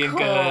so creepy cool. and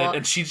good.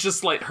 And she's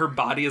just like, her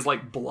body is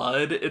like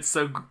blood. It's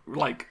so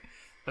like,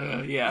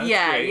 yeah.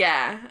 Great.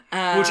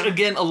 Yeah. Which,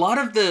 again, a lot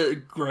of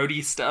the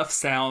grody stuff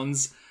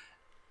sounds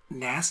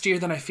nastier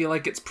than I feel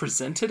like it's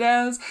presented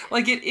as.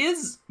 Like, it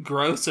is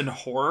gross and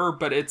horror,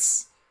 but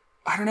it's,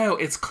 I don't know,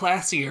 it's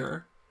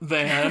classier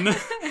than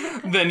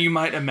you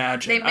might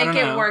imagine. They make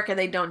it work and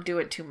they don't do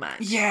it too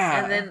much.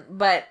 Yeah. And then,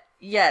 but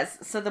yes,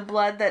 so the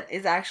blood that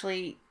is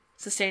actually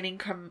sustaining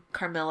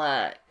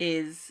Carmilla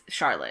is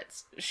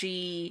Charlotte's.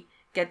 She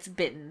gets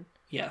bitten,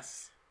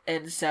 Yes.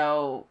 and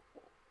so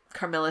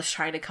Carmilla's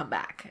trying to come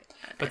back.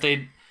 But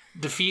they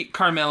defeat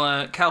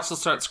Carmilla, Castle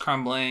starts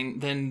crumbling,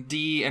 then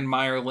Dee and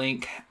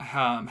Meyerlink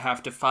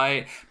have to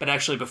fight. But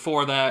actually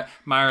before that,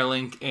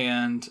 Meyerlink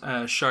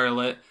and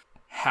Charlotte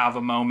have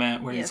a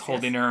moment where he's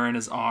holding her in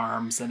his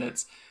arms, and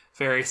it's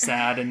very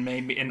sad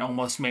and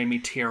almost made me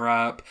tear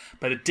up,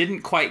 but it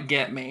didn't quite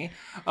get me.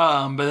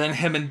 But then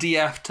him and Dee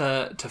have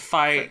to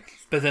fight,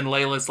 but then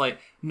Layla's like,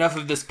 enough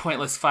of this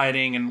pointless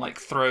fighting, and like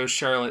throws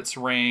Charlotte's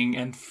ring,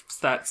 and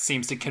that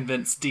seems to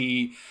convince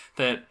Dee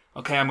that,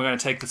 okay, I'm going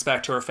to take this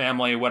back to her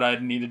family. What I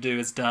need to do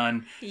is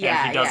done.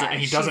 Yeah, and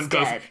he doesn't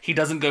go. dead. He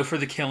doesn't go for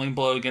the killing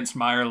blow against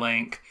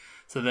Meyerlink.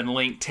 So then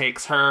Link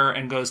takes her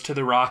and goes to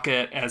the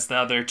rocket as the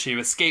other two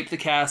escape the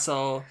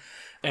castle.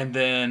 And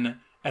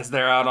then as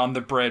they're out on the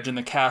bridge and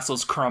the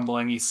castle's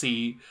crumbling, you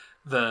see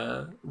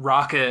the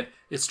rocket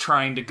is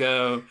trying to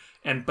go,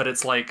 but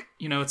it's like,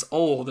 it's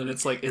old, and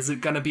it's like, is it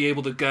going to be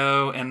able to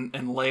go? And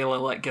Layla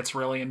like gets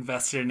really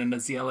invested and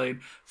is yelling,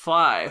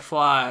 fly,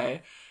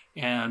 fly.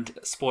 And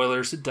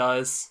spoilers, it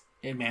does.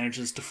 It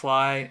manages to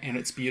fly, and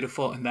it's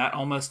beautiful, and that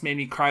almost made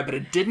me cry, but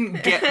it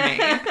didn't get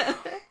me.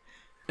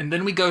 And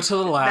then we go to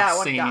the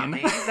last scene. That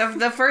one got me.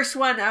 The first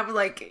one, I'm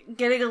like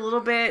getting a little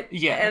bit,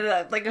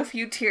 and like a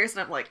few tears,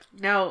 and I'm like,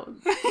 no,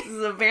 this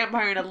is a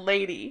vampire and a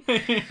lady.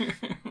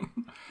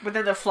 But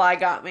then the fly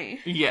got me.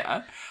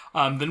 Yeah.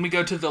 Then we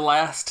go to the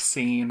last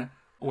scene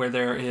where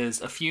there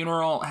is a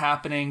funeral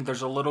happening.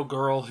 There's a little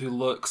girl who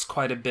looks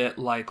quite a bit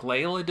like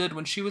Layla did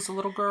when she was a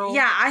little girl.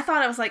 Yeah, I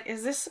thought, I was like,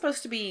 is this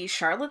supposed to be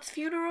Charlotte's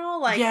funeral?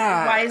 Like,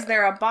 Yeah. why is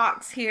there a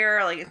box here?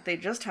 Like, if they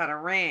just had a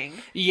ring.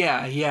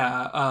 Yeah.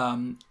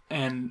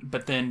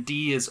 But then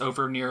Dee is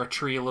over near a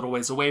tree a little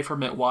ways away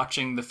from it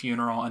watching the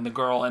funeral, and the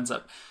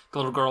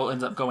little girl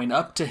ends up going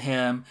up to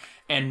him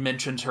and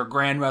mentions her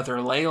grandmother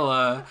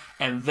Layla,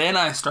 and then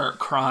I start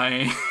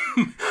crying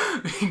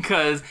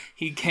because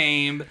he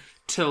came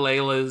to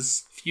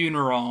Layla's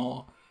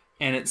funeral,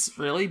 and it's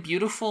really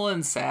beautiful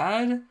and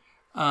sad,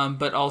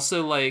 but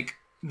also like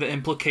the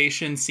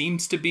implication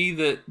seems to be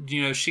that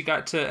she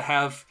got to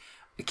have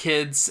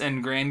kids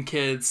and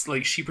grandkids,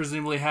 like she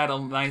presumably had a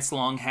nice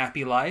long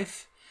happy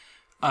life,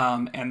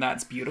 and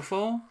that's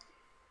beautiful,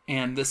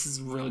 and this is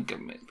a really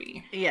good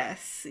movie.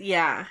 Yes,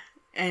 yeah,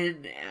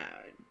 and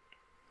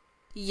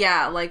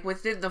like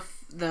within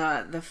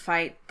the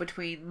fight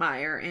between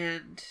Meyer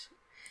and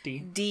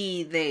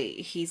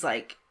Dee, he's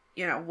like,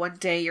 one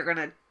day you're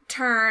gonna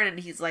turn, and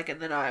he's like, and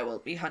then I will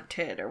be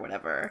hunted or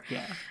whatever.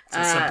 Yeah, it's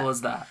as simple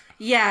as that.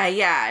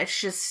 Yeah, it's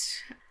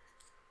just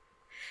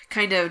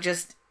kind of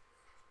just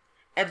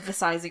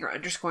emphasizing or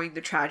underscoring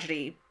the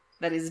tragedy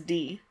that is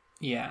Dee.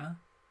 Yeah.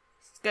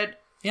 It's good.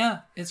 Yeah,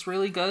 it's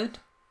really good.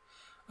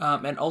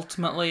 And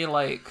ultimately,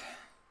 like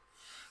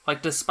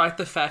despite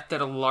the fact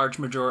that a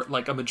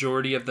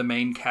majority of the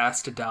main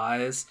cast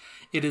dies,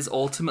 it is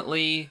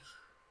ultimately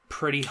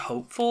pretty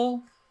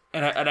hopeful.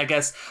 And I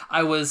guess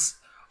I was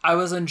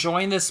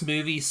enjoying this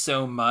movie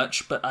so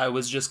much, but I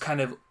was just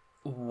kind of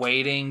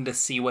waiting to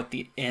see what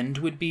the end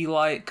would be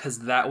like,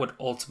 because that would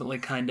ultimately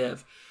kind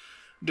of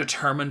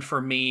determine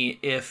for me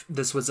if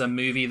this was a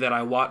movie that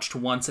I watched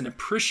once and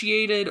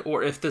appreciated,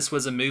 or if this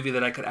was a movie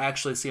that I could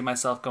actually see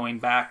myself going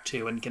back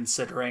to and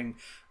considering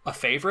a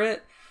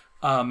favorite.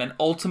 And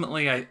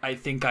ultimately, I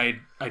think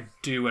I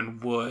do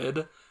and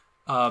would,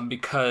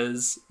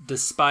 because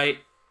despite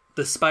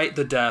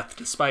the death,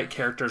 despite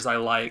characters I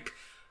like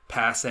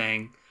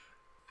passing,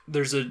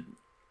 there's a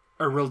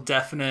a real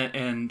definite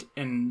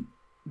and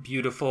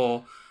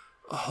beautiful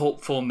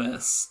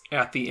hopefulness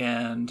at the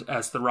end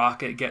as the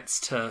rocket gets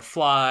to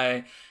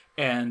fly,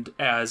 and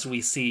as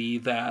we see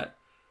that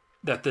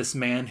this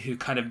man who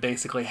kind of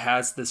basically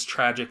has this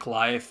tragic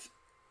life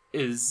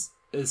is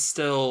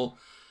still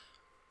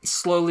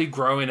slowly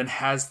growing and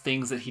has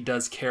things that he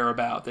does care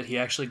about, that he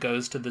actually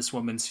goes to this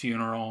woman's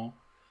funeral,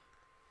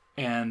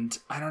 and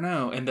I don't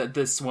know, and that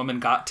this woman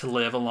got to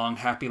live a long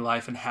happy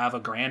life and have a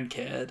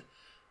grandkid.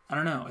 I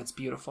don't know, it's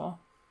beautiful.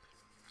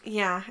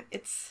 Yeah,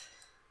 it's...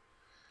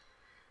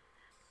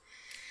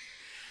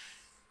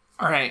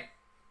 All right,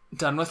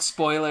 done with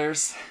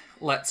spoilers.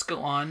 Let's go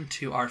on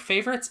to our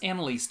favorites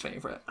and least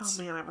favorites.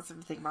 Oh man, I wasn't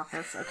even thinking about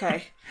this.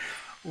 Okay.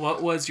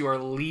 What was your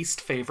least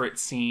favorite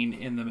scene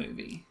in the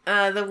movie?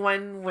 The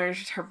one where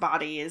her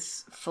body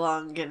is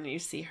flung and you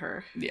see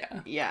her.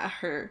 Yeah. Yeah,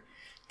 her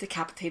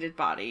decapitated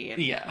body.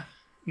 And Yeah.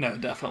 No,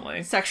 definitely.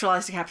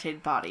 sexualized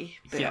decapitated body.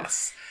 Boo.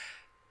 Yes.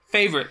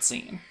 Favorite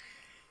scene?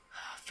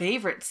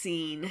 Favorite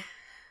scene.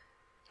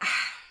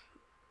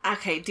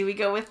 Okay, do we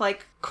go with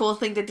like cool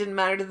thing that didn't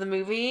matter to the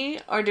movie,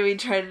 or do we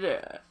try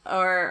to,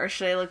 or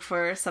should I look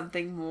for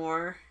something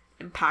more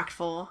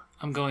impactful?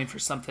 I'm going for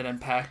something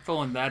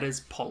impactful, and that is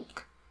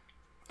Polk.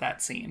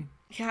 That scene.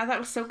 Yeah, that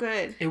was so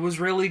good. It was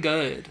really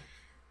good.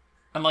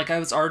 And like I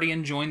was already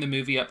enjoying the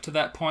movie up to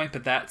that point,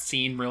 but that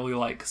scene really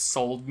like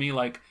sold me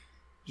like,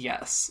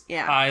 yes,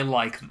 Yeah. I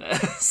like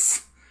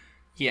this.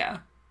 Yeah.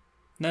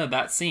 No,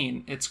 that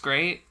scene, it's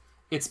great.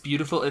 It's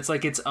beautiful. It's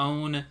like its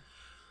own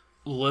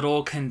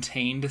little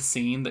contained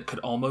scene that could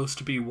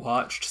almost be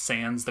watched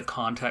sans the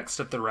context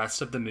of the rest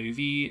of the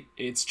movie.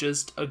 It's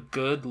just a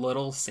good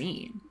little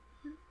scene.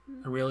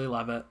 I really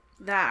love it.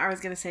 That I was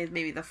gonna say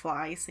maybe the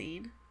fly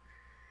scene.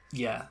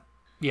 Yeah.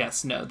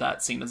 Yes, no,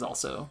 that scene is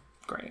also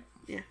great.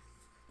 Yeah.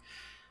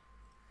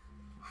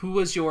 Who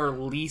was your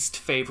least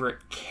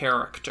favorite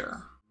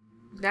character?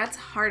 That's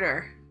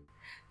harder.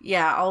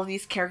 Yeah, all of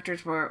these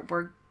characters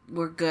were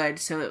good,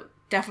 so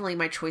definitely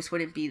my choice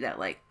wouldn't be that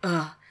like,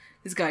 ugh,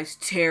 this guy's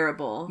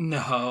terrible.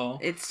 No.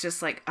 It's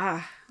just like,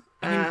 I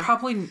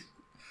mean,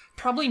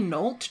 probably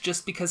Nolt,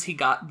 just because he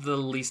got the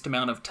least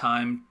amount of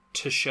time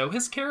to show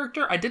his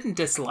character. I didn't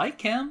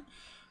dislike him,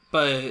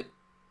 but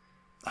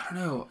I don't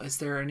know. Is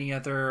there any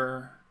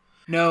other...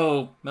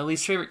 No, my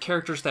least favorite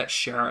character is that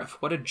sheriff.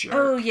 What a jerk.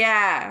 oh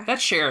yeah.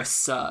 That sheriff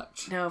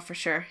sucked. No, for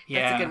sure.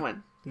 Yeah. That's a good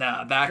one.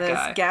 Nah, that This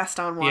guy.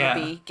 Gaston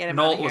wannabe. Get him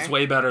Nolt out of here. was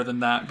way better than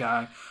that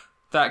guy.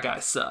 That guy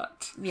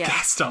sucked. Yeah.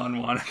 Gaston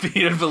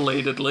wannabe and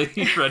belatedly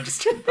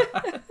registered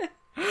that.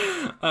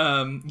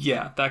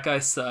 Yeah, that guy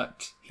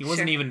sucked. He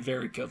wasn't Sure. even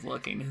very good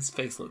looking. His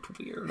face looked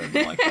weird. I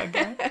didn't like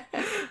that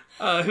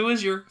guy. Who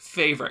is your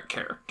favorite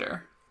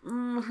character?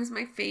 Who's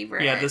my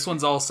favorite? Yeah, this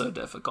one's also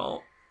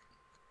difficult.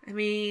 I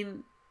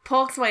mean,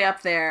 Polk's way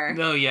up there.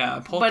 No, yeah,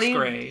 Polk's But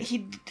great.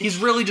 he- He's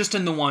really just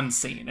in the one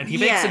scene, and he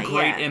makes a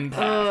great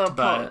impact, Oh,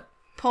 but...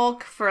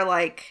 Polk for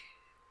like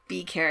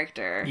B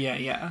character.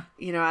 Yeah.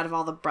 You know, out of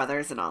all the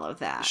brothers and all of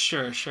that.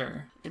 Sure.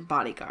 And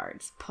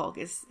bodyguards, Polk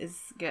is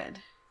good.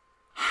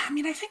 I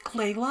mean, I think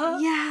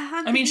Layla...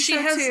 Yeah, I mean, she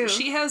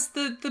too. has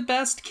the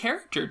best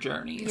character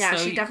journey. Yeah,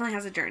 so, she definitely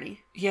has a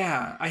journey.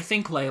 Yeah, I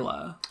think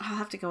Layla. I'll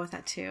have to go with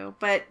that too.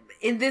 But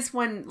in this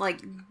one,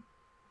 like,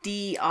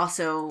 D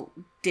also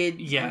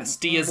did. Yes,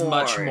 D is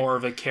much more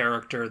of a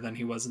character than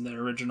he was in the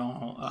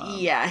original.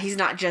 Yeah, he's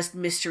not just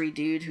mystery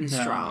dude who's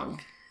No.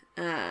 strong.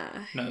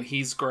 No,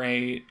 he's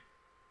great.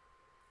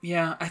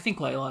 Yeah, I think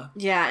Layla.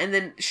 Yeah, and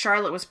then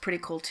Charlotte was pretty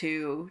cool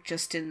too.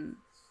 Just in,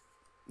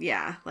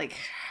 yeah, like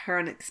her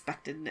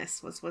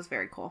unexpectedness was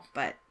very cool.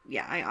 But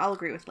yeah, I'll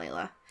agree with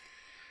Layla.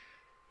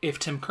 If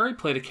Tim Curry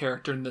played a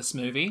character in this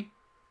movie,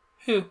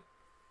 who?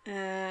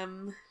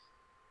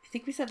 I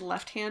think we said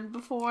Left Hand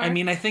before. I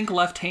mean, I think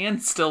Left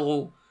Hand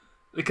still,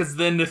 because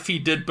then if he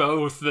did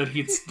both, then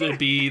he'd still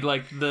be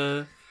like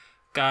the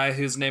guy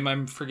whose name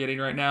I'm forgetting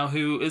right now,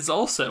 who is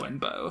also in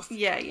both.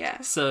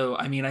 Yeah. So,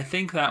 I mean, I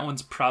think that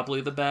one's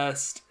probably the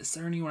best. Is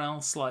there anyone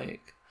else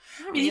like?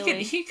 Not I mean,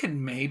 really. he could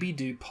maybe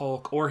do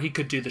Polk, or he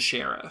could do the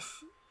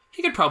sheriff.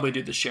 He could probably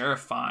do the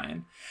sheriff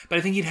fine, but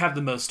I think he'd have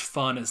the most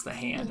fun as the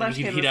hand. Left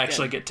and Hand he'd was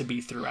actually good. get to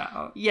be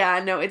throughout.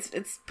 Yeah, no, it's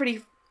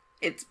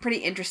pretty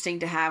interesting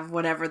to have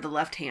whatever the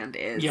left hand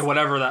is. Yeah,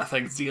 whatever that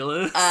thing's deal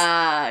is.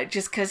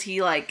 Just because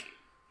he like,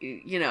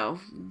 you know,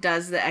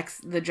 does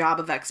the job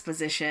of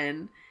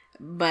exposition,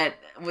 but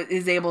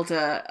is able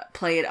to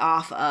play it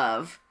off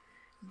of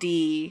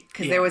D.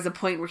 Because there was a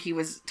point where he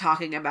was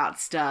talking about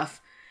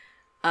stuff,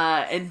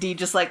 and D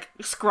just like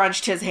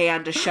scrunched his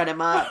hand to shut him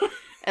up,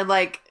 and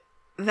like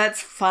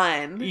that's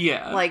fun.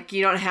 Yeah. like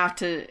you don't have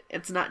to.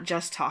 It's not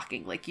just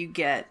talking. Like you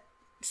get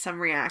some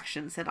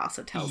reactions that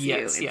also tells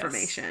Yes, you yes.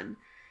 information.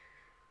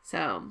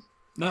 So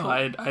No, cool.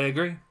 I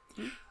agree.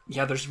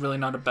 Yeah, there's really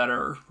not a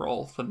better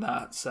role than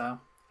that. So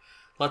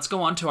let's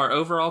go on to our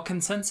overall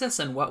consensus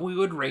and what we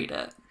would rate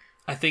it.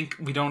 I think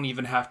we don't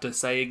even have to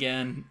say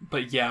again,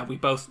 but yeah, we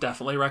both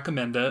definitely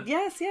recommend it.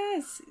 yes.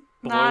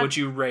 But what would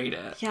you rate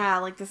it? Yeah,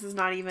 like this is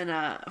not even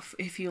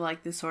if you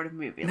like this sort of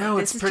movie. No,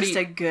 like, it's this pretty... is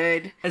just a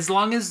good... As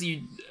long as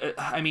you...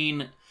 I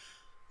mean,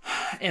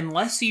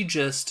 unless you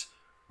just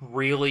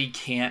really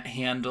can't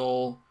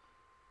handle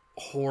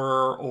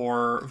horror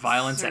or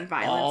violence at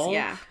all.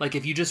 Yeah. Like,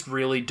 if you just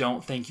really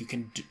don't think you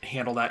can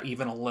handle that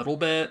even a little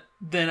bit,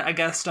 then I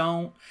guess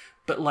don't.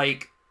 But,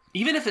 like,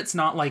 even if it's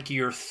not, like,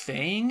 your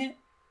thing,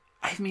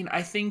 I mean,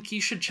 I think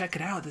you should check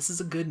it out. This is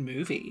a good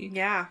movie.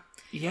 Yeah.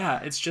 Yeah,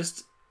 it's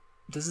just...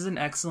 This is an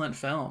excellent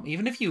film.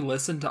 Even if you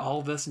listen to all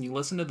of this and you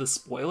listen to the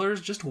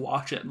spoilers, just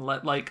watch it and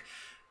let, like,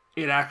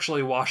 it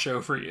actually wash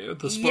over you.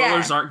 The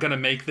spoilers aren't going to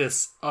make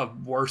this a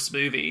worse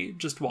movie.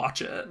 Just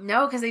watch it.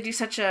 No, because they do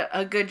such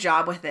a good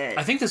job with it.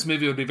 I think this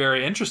movie would be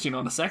very interesting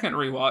on a second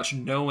rewatch,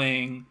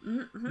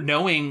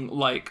 knowing,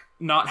 like,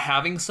 not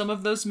having some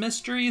of those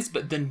mysteries,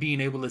 but then being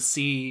able to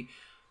see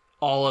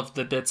all of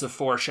the bits of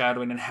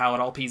foreshadowing and how it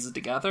all pieces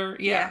together.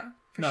 Yeah.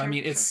 No, sure, I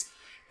mean,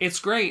 it's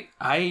great.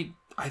 I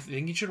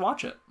think you should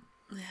watch it.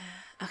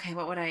 Okay,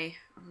 what would I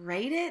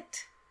rate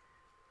it?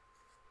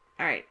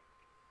 Alright.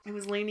 I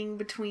was leaning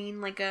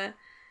between like a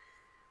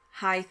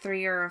high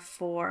 3 or a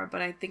 4,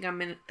 but I think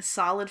I'm in a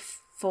solid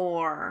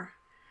 4.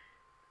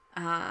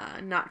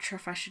 Not sure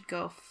if I should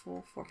go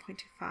full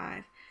 4.25.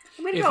 I'm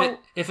gonna go...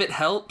 If it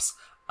helps,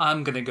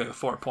 I'm gonna go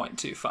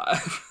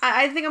 4.25.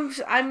 I think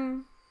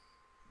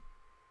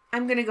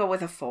I'm gonna go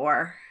with a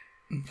 4.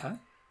 Okay.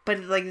 But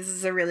like this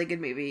is a really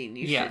good movie and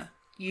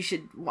you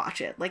should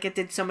watch it. Like, it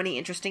did so many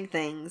interesting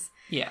things.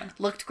 Yeah.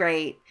 Looked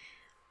great.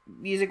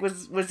 Music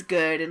was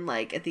good, and,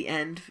 like, at the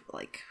end,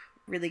 like,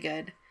 really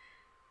good.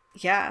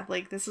 Yeah,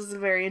 like, this was a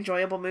very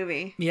enjoyable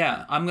movie.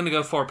 Yeah, I'm gonna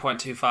go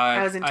 4.25.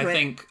 I was into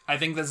it. I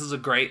think this is a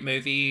great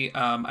movie.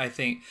 I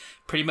think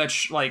pretty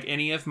much, like,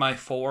 any of my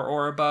 4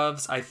 or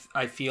aboves,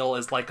 I feel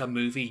is, like, a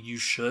movie you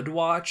should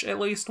watch at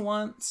least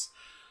once.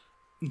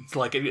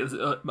 Like,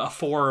 a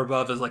 4 or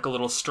above is, like, a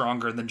little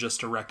stronger than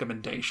just a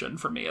recommendation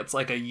for me. It's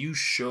like you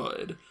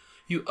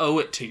owe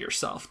it to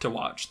yourself to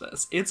watch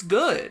this. It's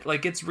good.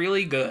 Like, it's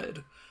really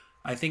good.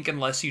 I think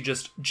unless you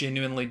just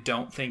genuinely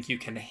don't think you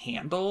can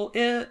handle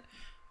it,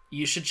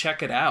 you should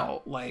check it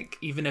out. Like,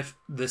 even if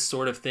this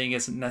sort of thing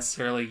isn't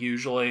necessarily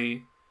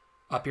usually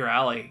up your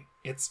alley,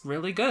 it's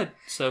really good.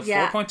 So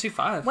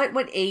 4.25.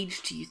 What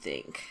age do you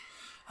think?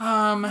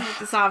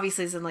 This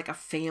obviously isn't like a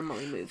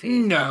family movie.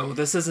 No,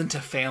 this isn't a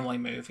family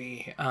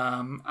movie.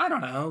 I don't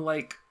know,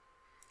 like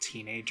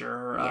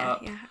teenager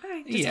up. Yeah. All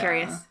right, just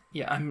curious.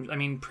 Yeah, I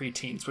mean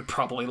preteens would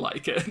probably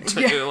like it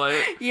too.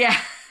 Like, yeah,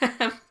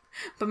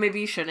 but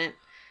maybe you shouldn't.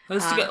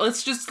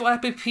 Let's just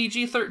slap a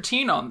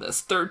PG-13 on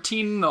this.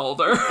 13 and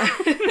older.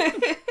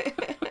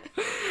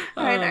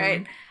 All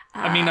right.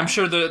 I mean, I'm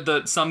sure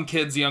that some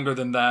kids younger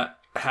than that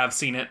have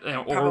seen it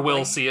or probably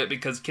will see it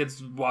because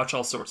kids watch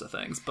all sorts of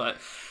things. But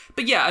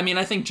yeah, I mean,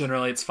 I think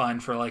generally it's fine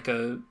for like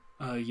a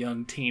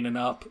young teen and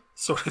up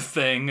sort of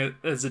thing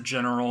as a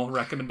general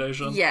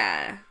recommendation.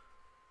 Yeah,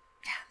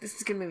 this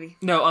is a good movie.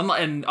 No,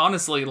 and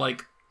honestly,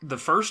 like the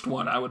first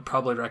one, I would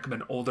probably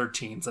recommend older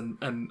teens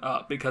and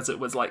up because it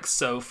was like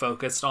so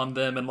focused on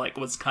them and like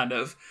was kind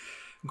of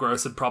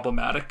gross and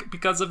problematic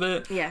because of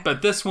it. Yeah.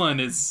 But this one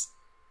it's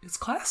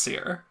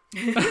classier.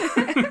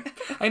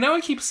 I know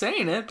I keep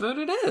saying it, but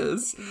it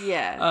is.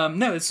 Yeah.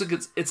 No, it's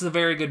a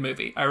very good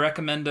movie. I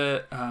recommend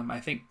it.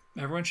 I think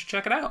everyone should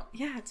check it out.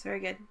 Yeah, it's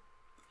very good.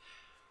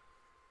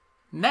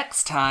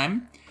 Next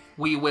time,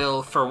 we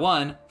will, for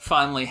one,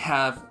 finally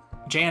have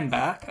Jan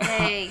back.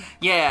 Hey.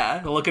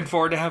 Yeah, looking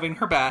forward to having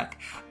her back.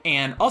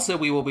 And also,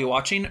 we will be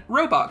watching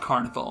Robot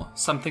Carnival,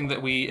 something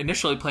that we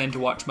initially planned to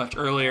watch much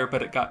earlier,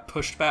 but it got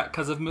pushed back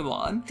because of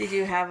Mulan. Did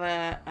you have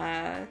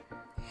a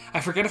I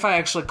forget if I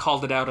actually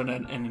called it out in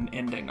an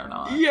ending or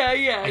not.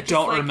 Yeah. I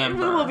don't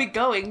remember. We'll be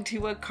going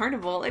to a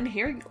carnival and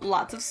hearing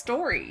lots of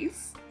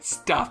stories.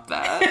 Stop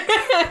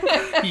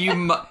that.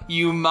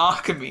 You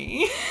mock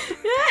me.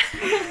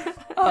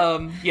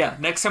 Yeah,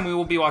 next time we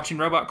will be watching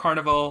Robot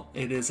Carnival.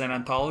 It is an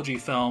anthology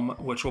film,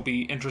 which will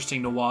be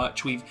interesting to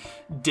watch. We've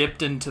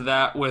dipped into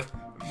that with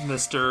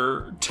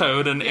Mr.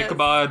 Toad and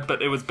Ichabod,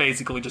 but it was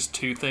basically just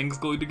two things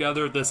glued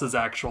together. This is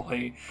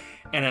actually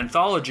an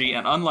anthology,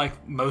 and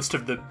unlike most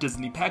of the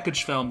Disney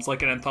package films,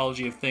 like an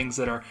anthology of things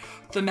that are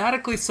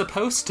thematically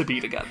supposed to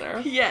be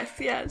together. Yes.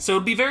 So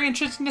it'd be very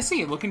interesting to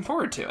see. Looking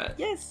forward to it.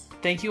 Yes.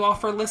 Thank you all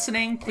for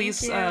listening.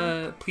 Please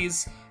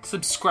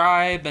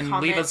subscribe and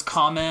leave us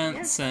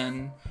comments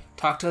and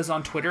talk to us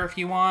on Twitter if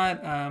you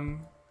want.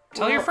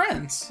 Tell your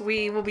friends.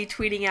 We will be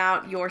tweeting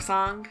out your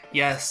song.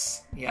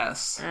 Yes.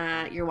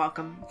 You're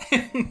welcome.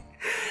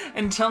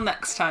 Until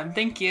next time,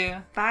 thank you.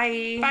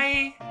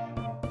 Bye.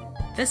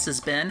 This has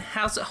been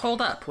How's It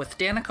Hold Up with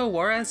Danica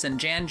Juarez and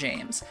Jan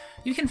James.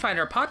 You can find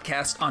our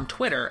podcast on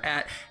Twitter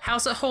at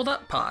How's It Hold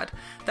Up Pod.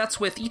 That's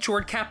with each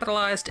word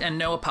capitalized and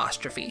no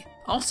apostrophe.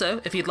 Also,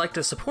 if you'd like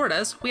to support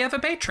us, we have a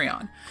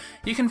Patreon.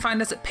 You can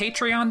find us at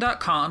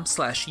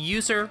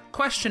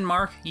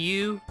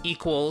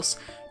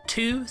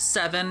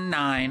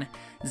patreon.com/user_u=279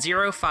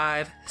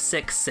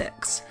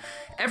 0566.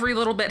 Every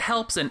little bit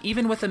helps, and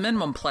even with a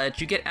minimum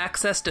pledge, you get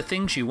access to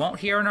things you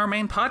won't hear in our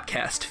main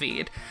podcast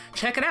feed.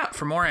 Check it out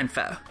for more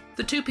info.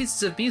 The 2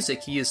 pieces of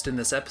music used in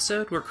this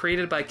episode were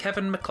created by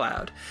Kevin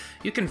MacLeod.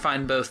 You can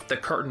find both The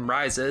Curtain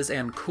Rises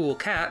and Cool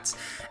Cats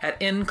at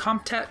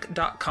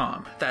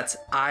incomptech.com. That's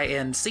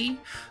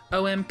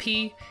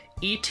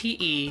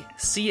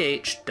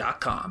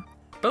INCOMPETECH.com.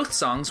 Both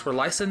songs were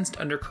licensed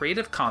under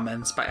Creative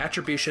Commons by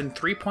Attribution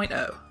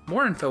 3.0.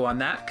 More info on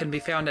that can be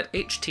found at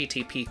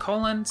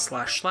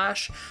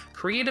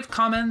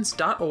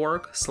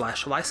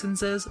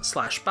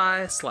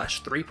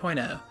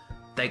http://creativecommons.org/licenses/by/3.0.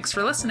 Thanks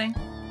for listening.